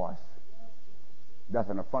a farce. That's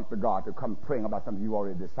an affront to God to come praying about something you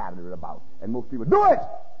already decided about. And most people do it.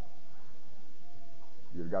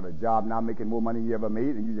 You've got a job now making more money than you ever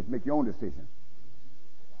made, and you just make your own decision.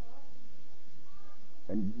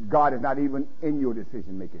 And God is not even in your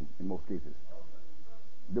decision making in most cases.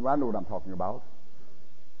 I know what I'm talking about.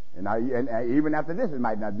 And even after this, it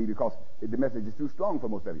might not be because the message is too strong for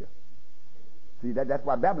most of you. See, that's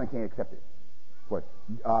why Babylon can't accept it. But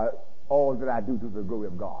all that I do to the glory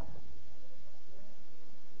of God.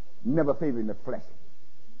 Never favoring the flesh.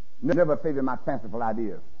 Never favoring my fanciful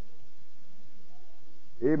ideas.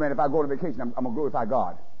 Amen. If I go on vacation, I'm going to glorify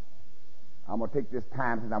God. I'm going to take this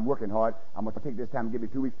time, since I'm working hard, I'm going to take this time and give me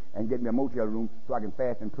 2 weeks and get me a motel room so I can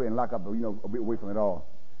fast and pray and lock up, a bit away from it all.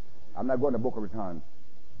 I'm not going to Boca Raton.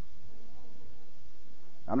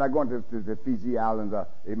 I'm not going to the Fiji Islands or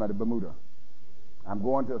to Bermuda. I'm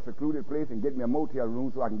going to a secluded place and get me a motel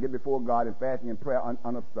room so I can get before God and fasting and prayer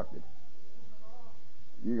unobstructed.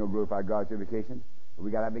 You're going to glorify God at your vacation.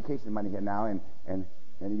 We got our vacation money here now, and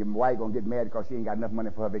your wife going to get mad because she ain't got enough money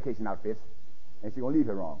for her vacation outfits, and she's going to leave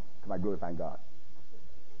her wrong. Come on, glorifying God.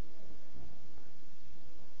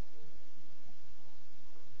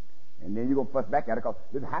 And then you're going to fuss back at her because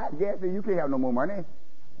this high gas fee, you can't have no more money. And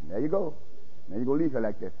there you go. And then you're going to leave her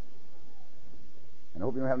like this. And I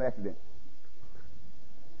hope you don't have an accident.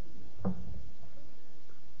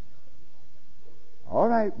 All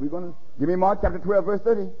right, we're going to give me Mark chapter 12, verse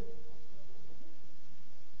 30.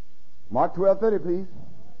 Mark 12:30, please.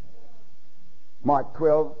 Mark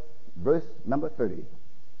 12, verse number 30.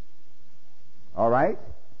 All right?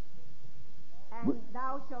 And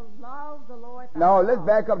thou shalt love the Lord thy Now, God. let's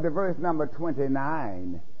back up to verse number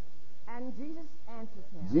 29. And Jesus answered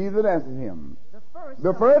him. Jesus answered him.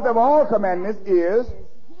 The first of all commandments is,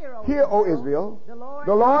 Hear, O Israel, the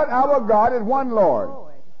Lord our God is one Lord.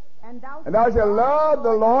 And thou shalt love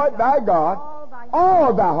the Lord thy God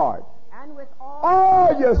all thy heart, and with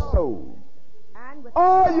all your soul, and with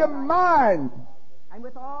all your mind, and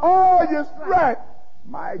with all your strength.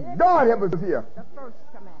 My God, help us here. The first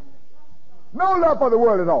commandment. No love for the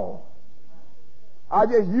world at all. I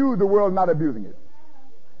just use the world, not abusing it.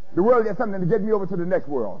 The world is something to get me over to the next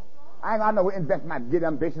world. I ain't got no investment, get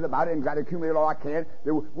ambitious about it and got to accumulate all I can.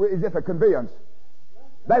 It's just a conveyance.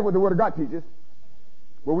 That's what the Word of God teaches.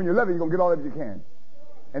 But when you love it, you're going to get all of it you can.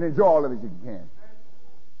 And enjoy all of it you can.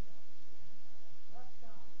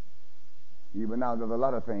 Even now, there's a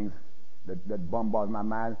lot of things that bombard my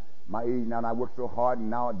mind. My age now, and I work so hard, and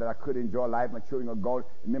now that I could enjoy life, my children are gone,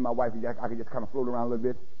 and then my wife, I could just kind of float around a little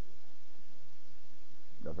bit.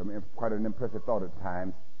 That's quite an impressive thought at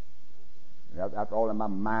times. After all, in my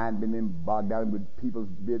mind been bogged down with people's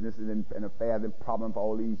businesses and affairs and problems for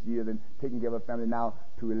all these years, and taking care of a family now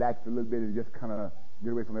to relax a little bit and just kind of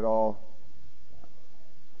get away from it all.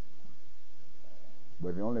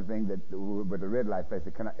 But the only thing with the red light flash,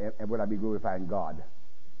 would I be glorifying God?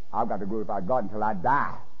 I've got to glorify God until I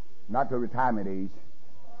die, not till retirement age.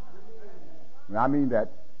 And I mean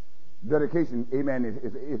that dedication, amen,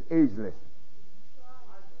 is ageless.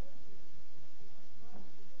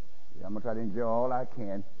 Yeah, I'm going to try to enjoy all I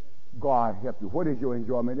can. God help you. What is your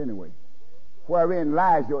enjoyment anyway? Wherein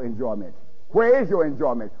lies your enjoyment? Where is your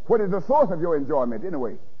enjoyment? What is the source of your enjoyment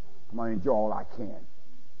anyway? I'm going to enjoy all I can.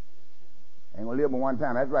 Ain't going to live but one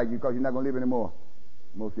time. That's right, because you're not going to live anymore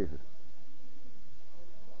in most cases.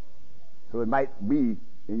 So it might be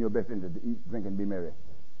in your best interest to eat, drink, and be merry.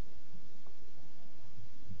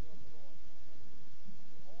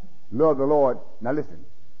 Love the Lord. Now listen.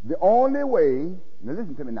 The only way, now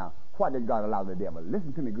listen to me now. Why did God allow the devil?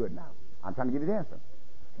 Listen to me good now. I'm trying to give you the answer.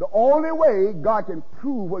 The only way God can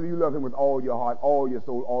prove whether you love him with all your heart, all your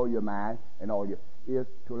soul, all your mind, and all your, is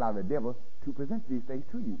to allow the devil to present these things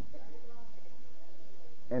to you.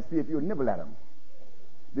 And see if you'll nibble at them.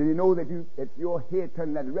 Then you know that if your head turned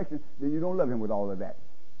in that direction, then you don't love him with all of that.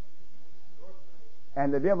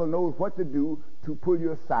 And the devil knows what to do to pull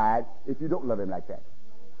you aside if you don't love him like that.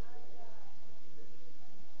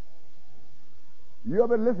 You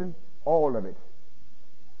ever listen? All of it.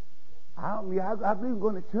 I believe in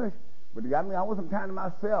going to church, but I want some time to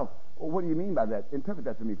myself. Well, what do you mean by that? Interpret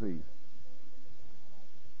that to me, please.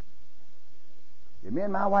 If me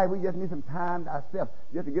and my wife, we just need some time to ourselves,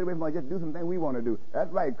 just to get away from her, just do something we want to do.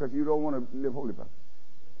 That's right, because you don't want to live holy, brother.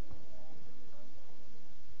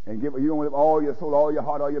 And you don't want to live all your soul, all your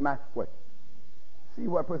heart, all your mind. What? See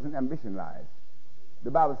where a person's ambition lies.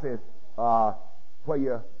 The Bible says, where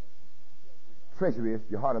your treasure is,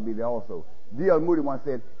 your heart will be there also. D.L. Moody once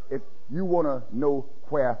said, if you want to know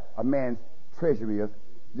where a man's treasure is,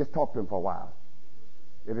 just talk to him for a while.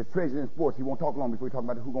 If it's treasure in sports, he won't talk long before he talks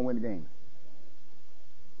about who's going to win the game.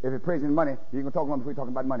 If it's treasure in money, he ain't going to talk long before he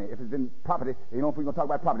talking about money. If it's in property, he ain't going to talk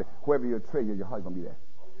about property. Wherever your treasure, your heart's going to be there.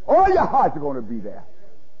 All your hearts are going to be there.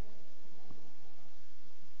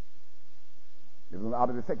 If it's on the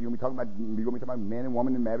opposite sex, you're going to be talking about man and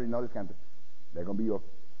woman and marriage and all this kind of stuff. They're going to be your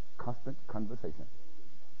constant conversation.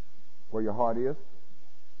 Where your heart is,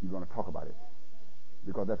 you're going to talk about it.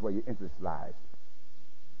 Because that's where your interest lies.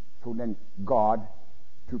 So then God,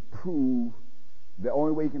 to prove, the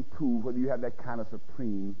only way you can prove whether you have that kind of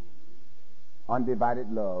supreme,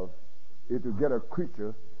 undivided love is to get a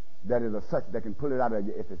creature that is a such that can pull it out of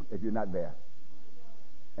you if you're not there.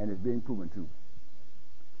 And it's being proven true.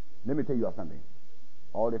 Let me tell you something.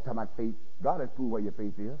 All this time about faith, God has proved where your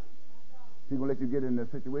faith is. He's going to let you get in a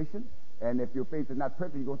situation, and if your faith is not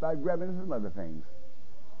perfect, you're going to start grabbing into some other things.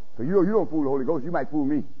 So you don't fool the Holy Ghost. You might fool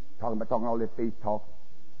me, talking all this faith talk,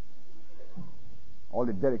 all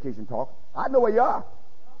this dedication talk. I know where you are.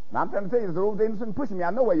 Now I'm trying to tell you, there's a old Jameson pushing me.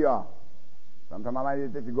 I know where you are. Sometimes I might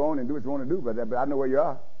let you go on and do what you want to do, but I know where you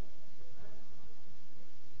are.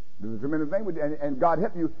 There's a tremendous thing with you, and God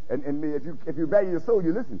help you. And if you value your soul,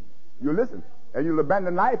 you listen. You'll listen, and you'll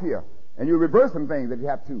abandon life here, and you'll reverse some things that you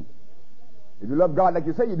have to. If you love God like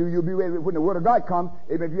you say you do, you'll be ready when the Word of God comes.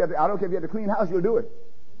 Even if you have I don't care if you have to clean house, you'll do it.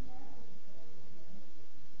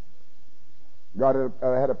 God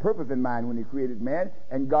had a purpose in mind when He created man,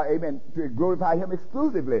 and God, amen, to glorify Him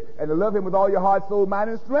exclusively and to love Him with all your heart, soul, mind,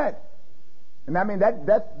 and strength. And I mean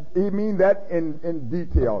He means that in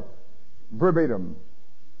detail, verbatim.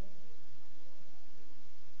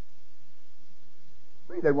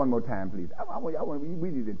 Read that one more time, please.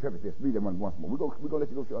 We need to interpret this. Read that once more. We're going to let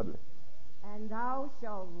you go shortly. And thou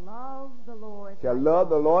shalt love the Lord. Shall love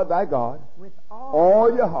the Lord thy God with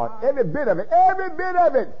all your heart. Every bit of it. Every bit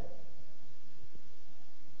of it.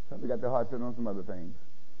 Some people got their heart set on some other things.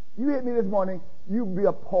 You hit me this morning. You be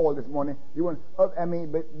appalled this morning. But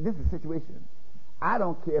this is a situation. I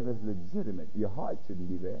don't care if it's legitimate. Your heart shouldn't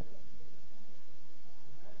be there.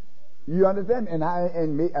 You understand? And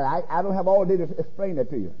I don't have all day to explain that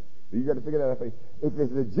to you. You got to figure that out. If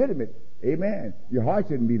it's legitimate, amen, your heart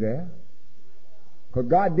shouldn't be there. Because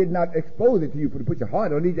God did not expose it to you to put your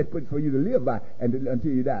heart on it. He just put it for you to live by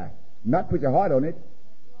until you die. Not put your heart on it.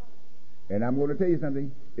 And I'm going to tell you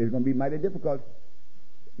something. It's going to be mighty difficult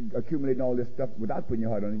accumulating all this stuff without putting your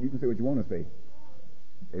heart on it. You can say what you want to say.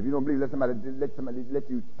 If you don't believe, let somebody let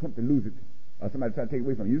you attempt to lose it, or somebody try to take it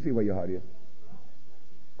away from you. You see where your heart is.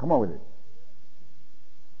 Come on with it.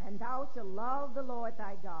 And thou shalt love the Lord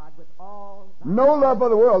thy God with all thy no love for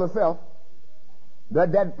the world itself.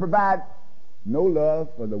 That provides no love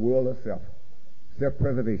for the world itself.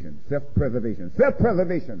 Self-preservation.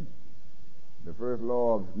 The first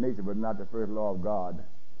law of nature, but not the first law of God.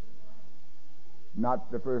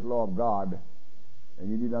 Not the first law of God. And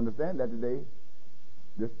you need to understand that today.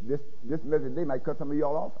 This message today might cut some of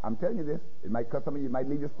y'all off. I'm telling you this. It might cut some of you. It might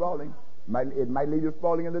leave you sprawling. It might leave you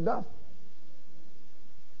sprawling in the dust.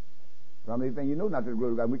 Some of these things you know not to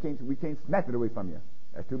glory to God. We can't snatch it away from you.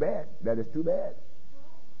 That's too bad. That is too bad.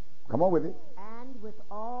 Come on with it. And with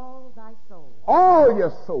all thy soul. All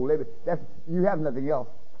your soul. You have nothing else.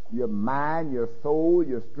 Your mind, your soul,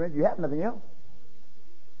 your strength. You have nothing else.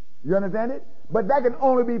 You understand it? But that can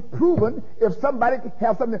only be proven if somebody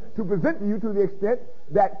has something to present to you to the extent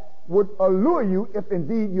that would allure you if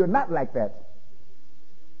indeed you're not like that.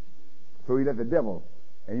 So he let the devil,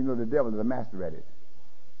 and you know the devil is a master at it.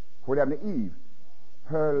 What happened to Eve?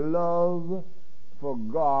 Her love for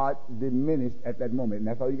God diminished at that moment, and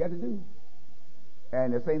that's all you got to do.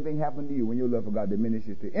 And the same thing happened to you when your love for God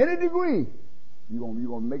diminishes to any degree. You're going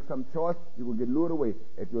to make some choice. You're going to get lured away.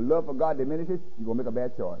 If your love for God diminishes, you're going to make a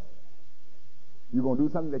bad choice. You're going to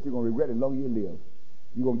do something that you're going to regret as long as you live.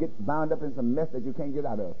 You're going to get bound up in some mess that you can't get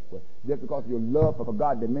out of. Just because your love for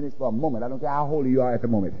God diminished for a moment. I don't care how holy you are at the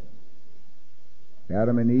moment.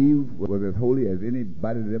 Adam and Eve was as holy as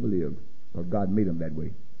anybody that ever lived. Because God made them that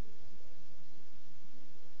way.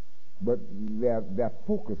 But their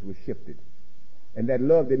focus was shifted. And that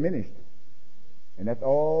love diminished. And that's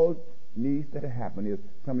all needs to happen is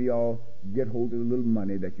some of y'all get hold of a little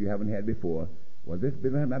money that you haven't had before. Well, this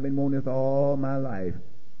business, I've been wanting this all my life.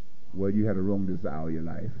 Well, you had a wrong desire all your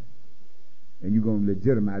life. And you're going to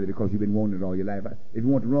legitimize it because you've been wanting it all your life. If you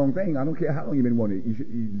want the wrong thing, I don't care how long you've been wanting it.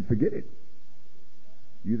 You forget it.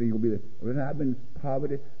 You think you'll be I've been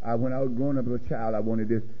poverty. When I was growing up as a child, I wanted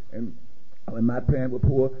this. And when my parents were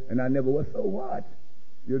poor, and I never was, so what?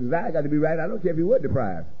 Your desire got to be right. I don't care if you were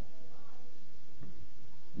deprived.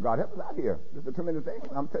 God help us out here. This is a tremendous thing.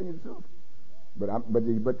 I'm telling you the truth. But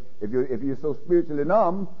if you're so spiritually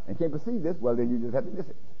numb and can't perceive this, well, then you just have to miss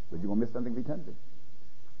it. But you're going to miss something for eternity.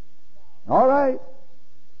 All right.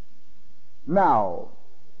 Now,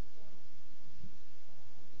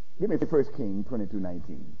 give me 1 Kings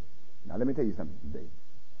 22:19. Now, let me tell you something today.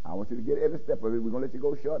 I want you to get every step of it. We're going to let you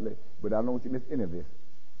go shortly, but I don't want you to miss any of this.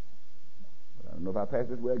 But I don't know if I pass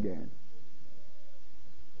this way again.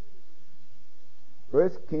 1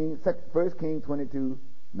 Kings 22:19.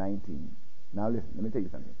 Now listen, let me tell you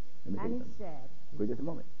something. And he said, wait just a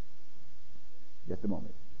moment. Just a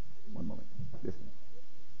moment. One moment. Listen.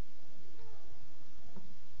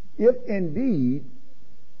 If indeed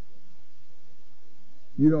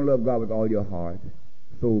you don't love God with all your heart,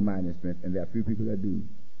 soul, mind, and strength, and there are few people that do,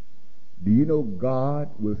 Do you know God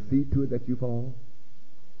will see to it that you fall?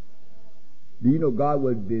 Do you know God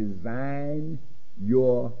will design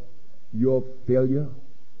your failure?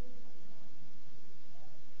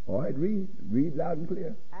 All right, read loud and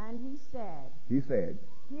clear. And He said,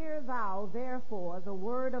 Hear thou therefore the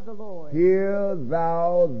word of the Lord. Hear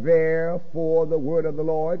thou therefore the word of the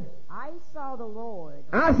Lord. I saw the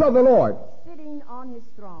Lord Sitting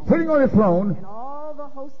on his throne. And all the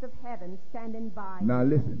host of heaven standing by Now him.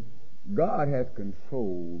 listen, God has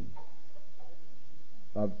control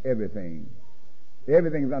of everything.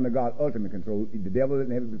 Everything is under God's ultimate control. The devil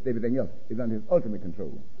and everything else is under his ultimate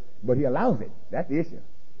control. But he allows it. That's the issue.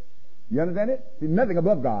 You understand it? There's nothing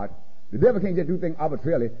above God. The devil can't just do things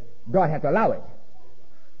arbitrarily. God has to allow it.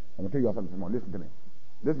 I'm going to tell you all something this morning. Listen to me.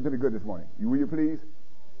 Listen to me good this morning. Will you please?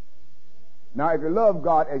 Now, if you love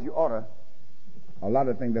God as you ought to, a lot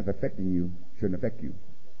of things that's affecting you shouldn't affect you.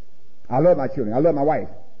 I love my children. I love my wife.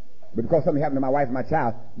 But because something happened to my wife and my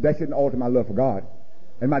child, that shouldn't alter my love for God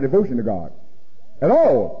and my devotion to God. At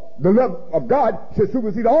all. The love of God should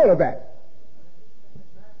supersede all of that.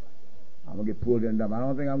 I'm going to get pulled in dumb. I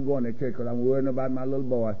don't think I'm going to church because I'm worrying about my little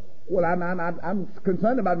boy. Well, I'm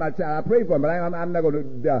concerned about my child. I pray for him, but I'm not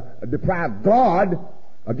going to deprive God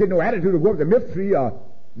of getting no attitude to go up the myth tree or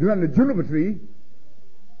do under the juniper tree.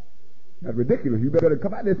 That's ridiculous. You better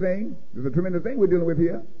come out of this thing. There's a tremendous thing we're dealing with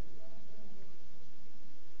here.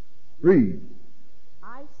 Read.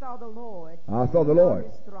 I saw the Lord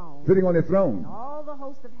Sitting on his throne. And all the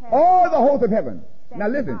host of heaven. All the host of heaven. Now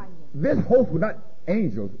standing listen, by him. this host was not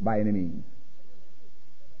angels by any means.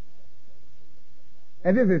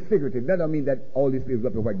 And this is figurative. That don't mean that all these spirits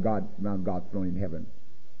up around God's throne in heaven.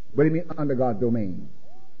 But it means under God's domain.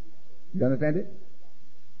 You understand it?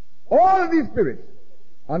 All of these spirits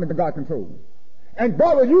under God's control. And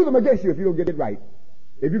God will use them against you if you don't get it right.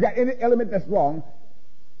 If you got any element that's wrong,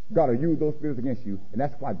 God will use those spirits against you. And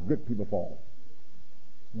that's why good people fall.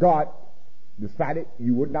 God decided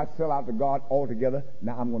you would not sell out to God altogether.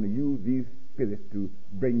 Now I'm going to use these spirits to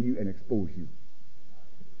bring you and expose you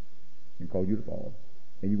and cause you to fall.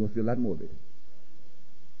 And you're going to see a lot more of it.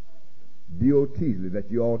 D.O. Teasley, that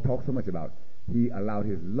you all talk so much about, he allowed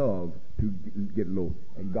his love to get low.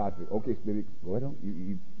 And God said, okay, spirit, go ahead on.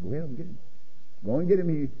 You go ahead and get him. Go and get him.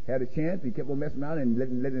 He had a chance. He kept on messing around and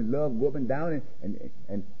letting his love go up and down.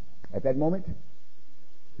 And at that moment,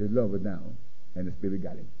 his love was down. And the spirit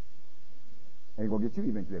got him. And he's going to get you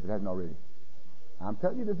eventually if it hasn't already. I'm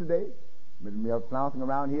telling you this today. You're flouncing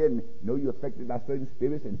around here and know you're affected by certain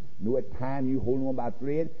spirits and know at times you holding on by a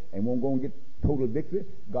thread and won't go and get total victory.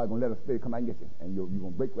 God's going to let a spirit come out and get you. And you're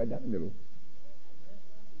going to break right down the middle.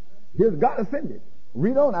 Here's God ascended.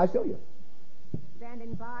 Read on, I'll show you.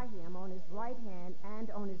 Standing by him on his right hand and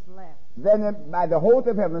on his left. Then by the host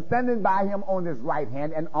of heaven, standing by him on his right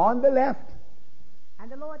hand and on the left.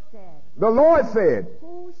 And the Lord said,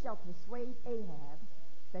 Who shall persuade Ahab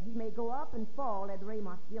that he may go up and fall at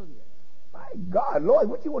Ramoth Gilead? My God, Lord,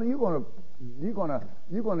 what you want?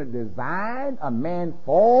 You're gonna design a man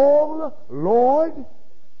fall, Lord?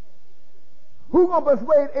 Who gonna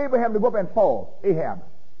persuade Abraham to go up and fall? Ahab.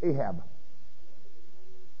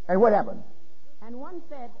 And what happened? And one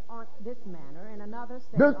said on this manner, and another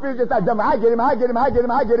said. This spirit just started jumping. I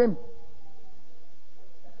get him.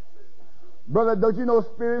 Brother, don't you know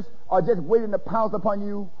spirits are just waiting to pounce upon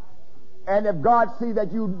you? And if God sees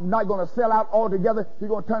that you're not going to sell out altogether, He's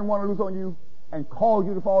going to turn one loose on you and cause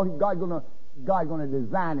you to fall. God's going to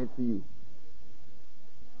design it for you.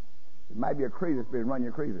 It might be a crazy spirit run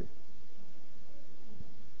you crazy.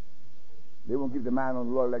 They won't keep the mind on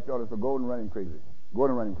the Lord like orders, so go and run him crazy.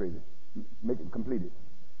 Make him completed.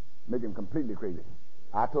 Make him completely crazy.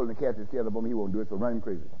 I told him to cast his cares upon me. He won't do it, so run him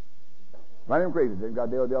crazy. Run him crazy. They ought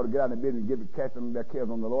to get out of the bed and cast them their cares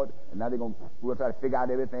on the Lord. And now we'll try to figure out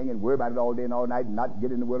everything and worry about it all day and all night and not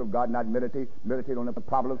get in the Word of God, not meditate on the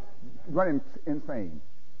problem. Run him insane.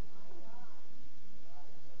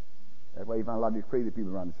 That's why you find a lot of these crazy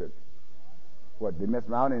people around the church. What, they mess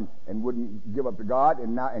around and wouldn't give up to God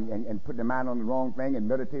and put their mind on the wrong thing and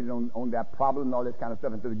meditated on their problem and all this kind of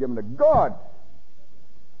stuff instead of giving to God.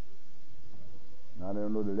 Now they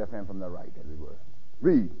don't know the left hand from the right, as it were.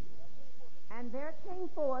 Read. And there came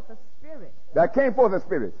forth a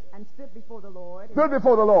spirit. And stood before the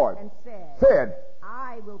Lord. And said,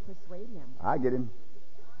 I will persuade him. I get him.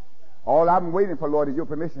 All I'm waiting for, Lord, is your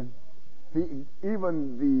permission. See,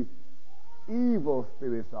 even the evil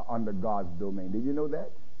spirits are under God's domain. Did you know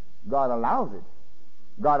that? God allows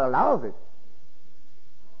it.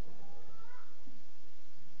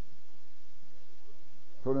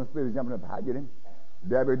 So them spirits jumping up, I get him.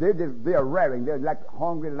 They're raring. They're like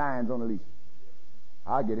hungry lions on a leash.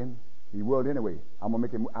 I get him. He will anyway. I'm gonna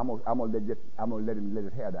let him let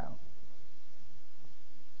his hair down.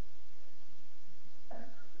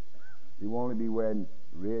 He will only be wearing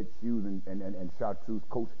red shoes and chartreuse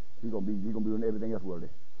coats. He's gonna be doing everything else worldly.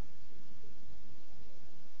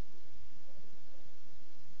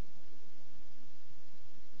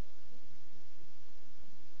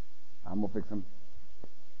 I'm gonna fix him.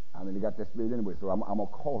 I mean, they got that spirit anyway, so I'm gonna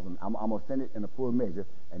cause them. I'm gonna send it in a full measure,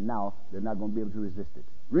 and now they're not gonna be able to resist it.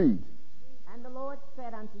 Read. And the Lord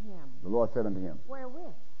said unto him. The Lord said unto him.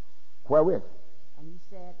 Wherewith? Wherewith? And he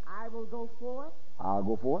said, I will go forth. I'll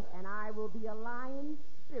go forth. And I will be a lion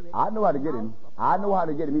spirit. I know how to get him. I know how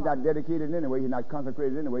to get him. He's not dedicated anyway. He's not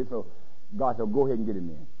consecrated anyway. So God said, go ahead and get him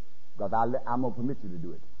in. Because I'm going to permit you to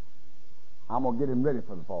do it. I'm going to get him ready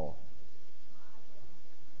for the fall.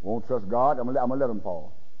 Won't trust God. I'm going to let him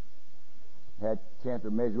fall. Had a chance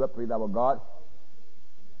to measure up, praise our God.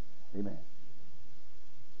 Amen.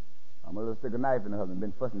 I'm going to let him stick a knife in the husband.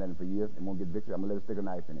 Been fussing at him for years. They won't get victory. I'm going to let him stick a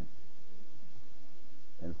knife in him.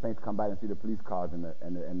 And the saints come by and see the police cars and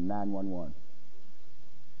 911.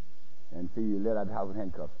 And see you let out the house with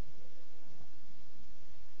handcuffs.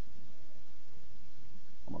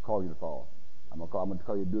 I'm going to call you to fall. I'm going to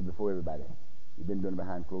call you to do it before everybody. You've been doing it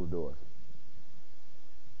behind closed doors.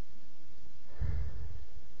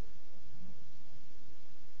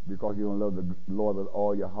 Because you don't love the Lord with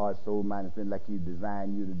all your heart, soul, mind, and strength like He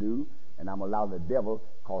designed you to do. And I'm going to allow the devil,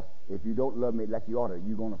 because if you don't love me like you ought to,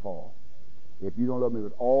 you're going to fall. If you don't love me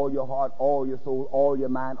with all your heart, all your soul, all your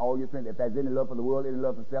mind, all your strength, if there's any love for the world, any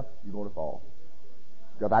love for self, you're going to fall.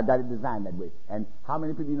 Because I got it designed that way. And how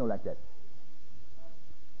many people you know like that?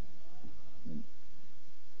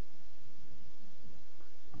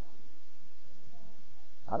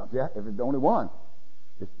 I don't care if it's the only one.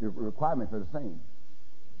 It's the requirements are the same.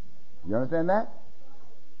 You understand that?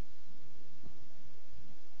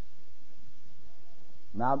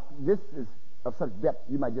 Now, this is of such depth,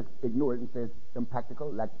 you might just ignore it and say it's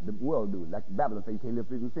impractical, like the world do, like Babylon say you can't live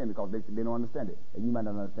free from sin because they don't understand it. And you might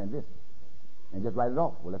not understand this. And just write it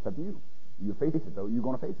off. Well, that's up to you. You face it, though. You're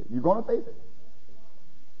going to face it. You're going to face it.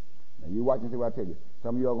 Now, you watch and see what I tell you.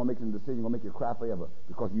 Some of you are going to make some decisions going to make you cry forever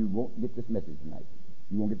because you won't get this message tonight.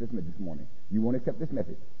 You won't get this message this morning. You won't accept this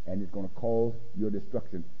message. And it's going to cause your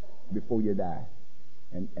destruction before you die.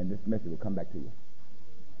 And this message will come back to you.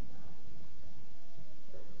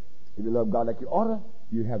 If you love God like you ought to,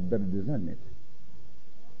 you have better discernment.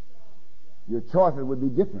 Your choices would be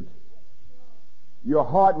different. Your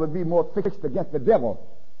heart would be more fixed against the devil.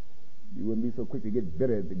 You wouldn't be so quick to get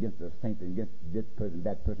bitter against the saints and against this person,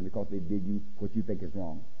 that person, because they did you what you think is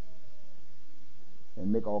wrong. And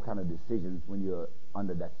make all kind of decisions when you're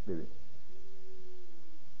under that spirit.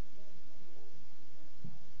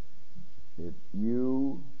 If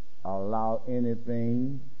you allow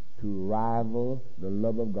anything to rival the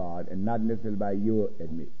love of God, and not necessarily by your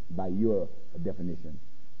definition,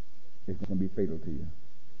 it's going to be fatal to you.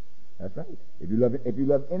 That's right. If you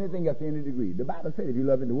love anything else to any degree, the Bible said if you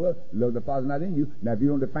love in the world, love the Father not in you. Now, if you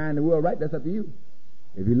don't define the world right, that's up to you.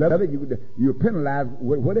 If you love it, you're penalized,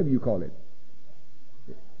 whatever you call it.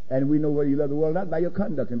 And we know whether you love the world or not by your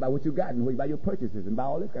conduct and by what you got and by your purchases and by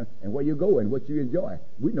all this kind of, and where you go and what you enjoy.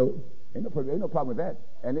 We know. Ain't no problem with that.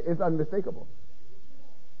 And it's unmistakable.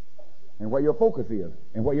 And where your focus is,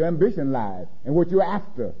 and where your ambition lies, and what you're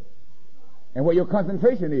after, and where your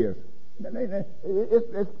concentration is.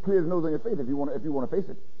 It's clear as nose on your face if you want to face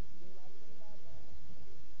it.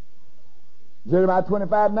 Jeremiah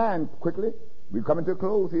 25:9, quickly. We're coming to a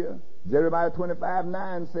close here. Jeremiah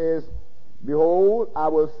 25:9 says, Behold, I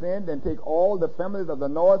will send and take all the families of the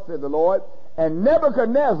north, said the Lord, and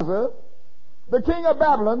Nebuchadnezzar, the king of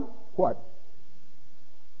Babylon, what?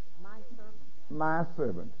 My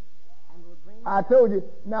servant. I told you.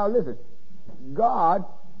 Now listen, God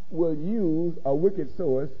will use a wicked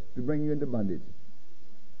source to bring you into bondage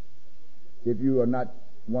if you are not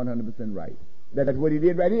 100% right. That's what He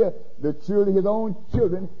did right here. The children, His own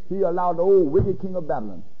children, He allowed the old wicked king of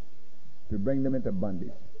Babylon to bring them into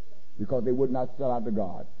bondage because they would not sell out to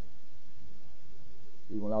God.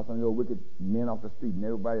 He will allow some of your wicked men off the street and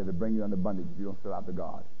everybody to bring you under bondage if you don't sell out to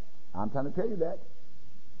God. I'm trying to tell you that.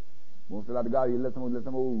 Won't sell out to God, you let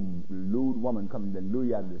some old lewd woman come and lure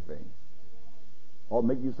you out of this thing. Or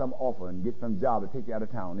make you some offer and get some job to take you out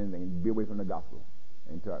of town and be away from the gospel.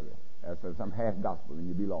 And tell you. That's some half gospel and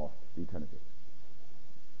you'll be lost for eternity.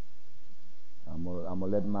 I'm gonna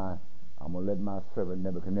let my servant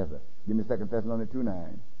Nebuchadnezzar. Give me 2 Thessalonians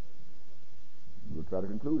 2:9. We'll try to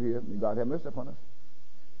conclude here. May God have mercy upon us.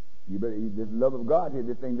 You better this love of God here,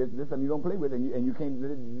 this thing you don't play with and you can't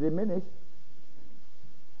let it diminish.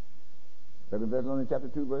 2 Thessalonians chapter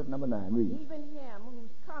 2, verse number 9. Read.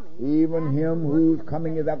 Even him whose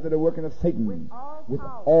coming Is after the working of Satan with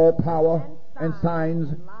all power and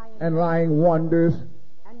signs and lying wonders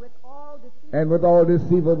and with all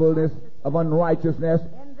deceivableness of unrighteousness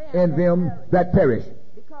in them that perish.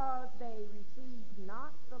 because they received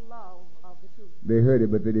not the love of the truth. They heard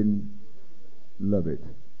it, but they didn't love it.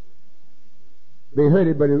 They heard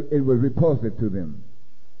it, but it was repulsive to them.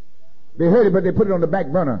 They heard it, but they put it on the back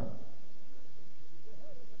burner.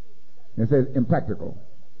 It says impractical.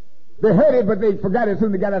 They heard it, but they forgot it as soon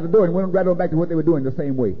as they got out the door and went right on back to what they were doing the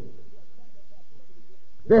same way.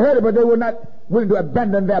 They heard it, but they were not willing to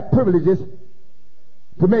abandon their privileges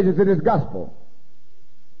to measure to this gospel.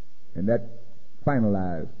 And that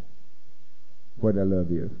finalized where their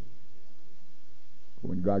love is.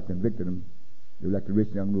 When God convicted them, they were like the rich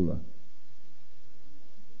young ruler.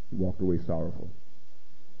 He walked away sorrowful.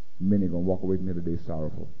 Many are going to walk away from here today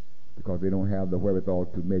sorrowful because they don't have the wherewithal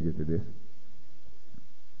to measure to this.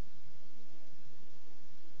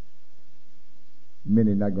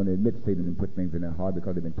 Many are not going to admit Satan and put things in their heart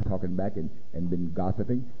because they've been talking back and been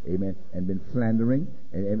gossiping, amen, and been slandering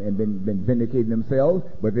and been vindicating themselves,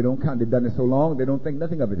 but they don't count. They've done it so long, they don't think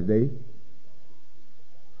nothing of it today.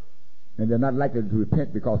 And they're not likely to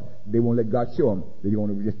repent because they won't let God show them. They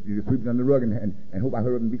want to just sweep it under the rug and hope I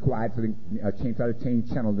heard them be quiet so they try to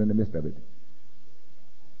change channels in the midst of it.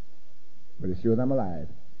 But as sure as I'm alive,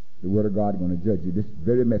 the Word of God is going to judge you. This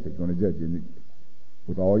very message is going to judge you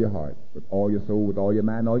with all your heart, with all your soul, with all your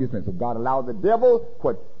mind, all your strength. So God allows the devil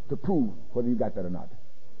to prove whether you got that or not.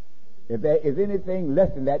 If there is anything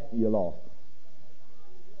less than that, you're lost.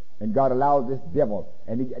 And God allows this devil,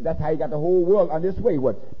 and that's how he got the whole world on this way.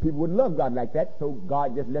 People wouldn't love God like that, so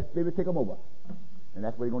God just let spirit take them over. And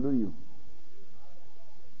that's what he's going to do to you.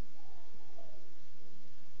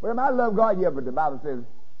 Well, I love God, yeah, but the Bible says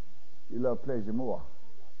you love pleasure more.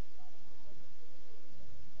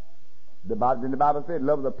 The Bible said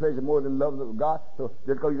love the pleasure more than love of God. So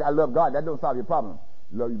just because you say I love God, that don't solve your problem.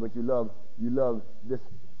 Love you, but you love this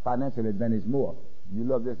financial advantage more. You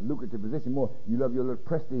love this lucrative position more. You love your little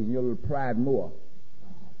prestige and your little pride more.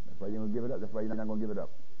 That's why you're going to give it up. That's why you're not going to give it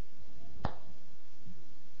up.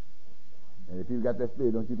 And if you've got that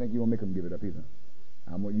spirit, don't you think you're going to make them give it up either?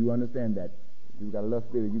 You understand that. If you've got a love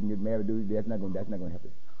spirit, you can get married. That's not going to help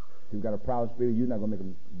it. If you've got a proud spirit, you're not going to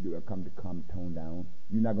make them come tone down.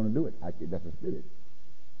 You're not going to do it. That's a spirit.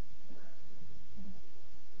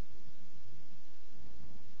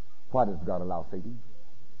 Why does God allow Satan?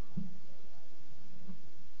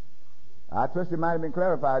 I trust it might have been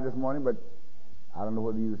clarified this morning, but I don't know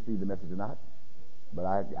whether you received the message or not. But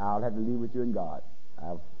I'll have to leave with you and God.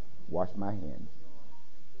 I've washed my hands.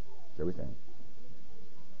 Shall we stand?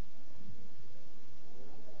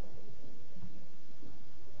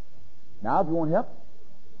 Now, if you want help,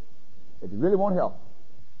 if you really want help,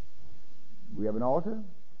 we have an altar,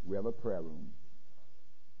 we have a prayer room.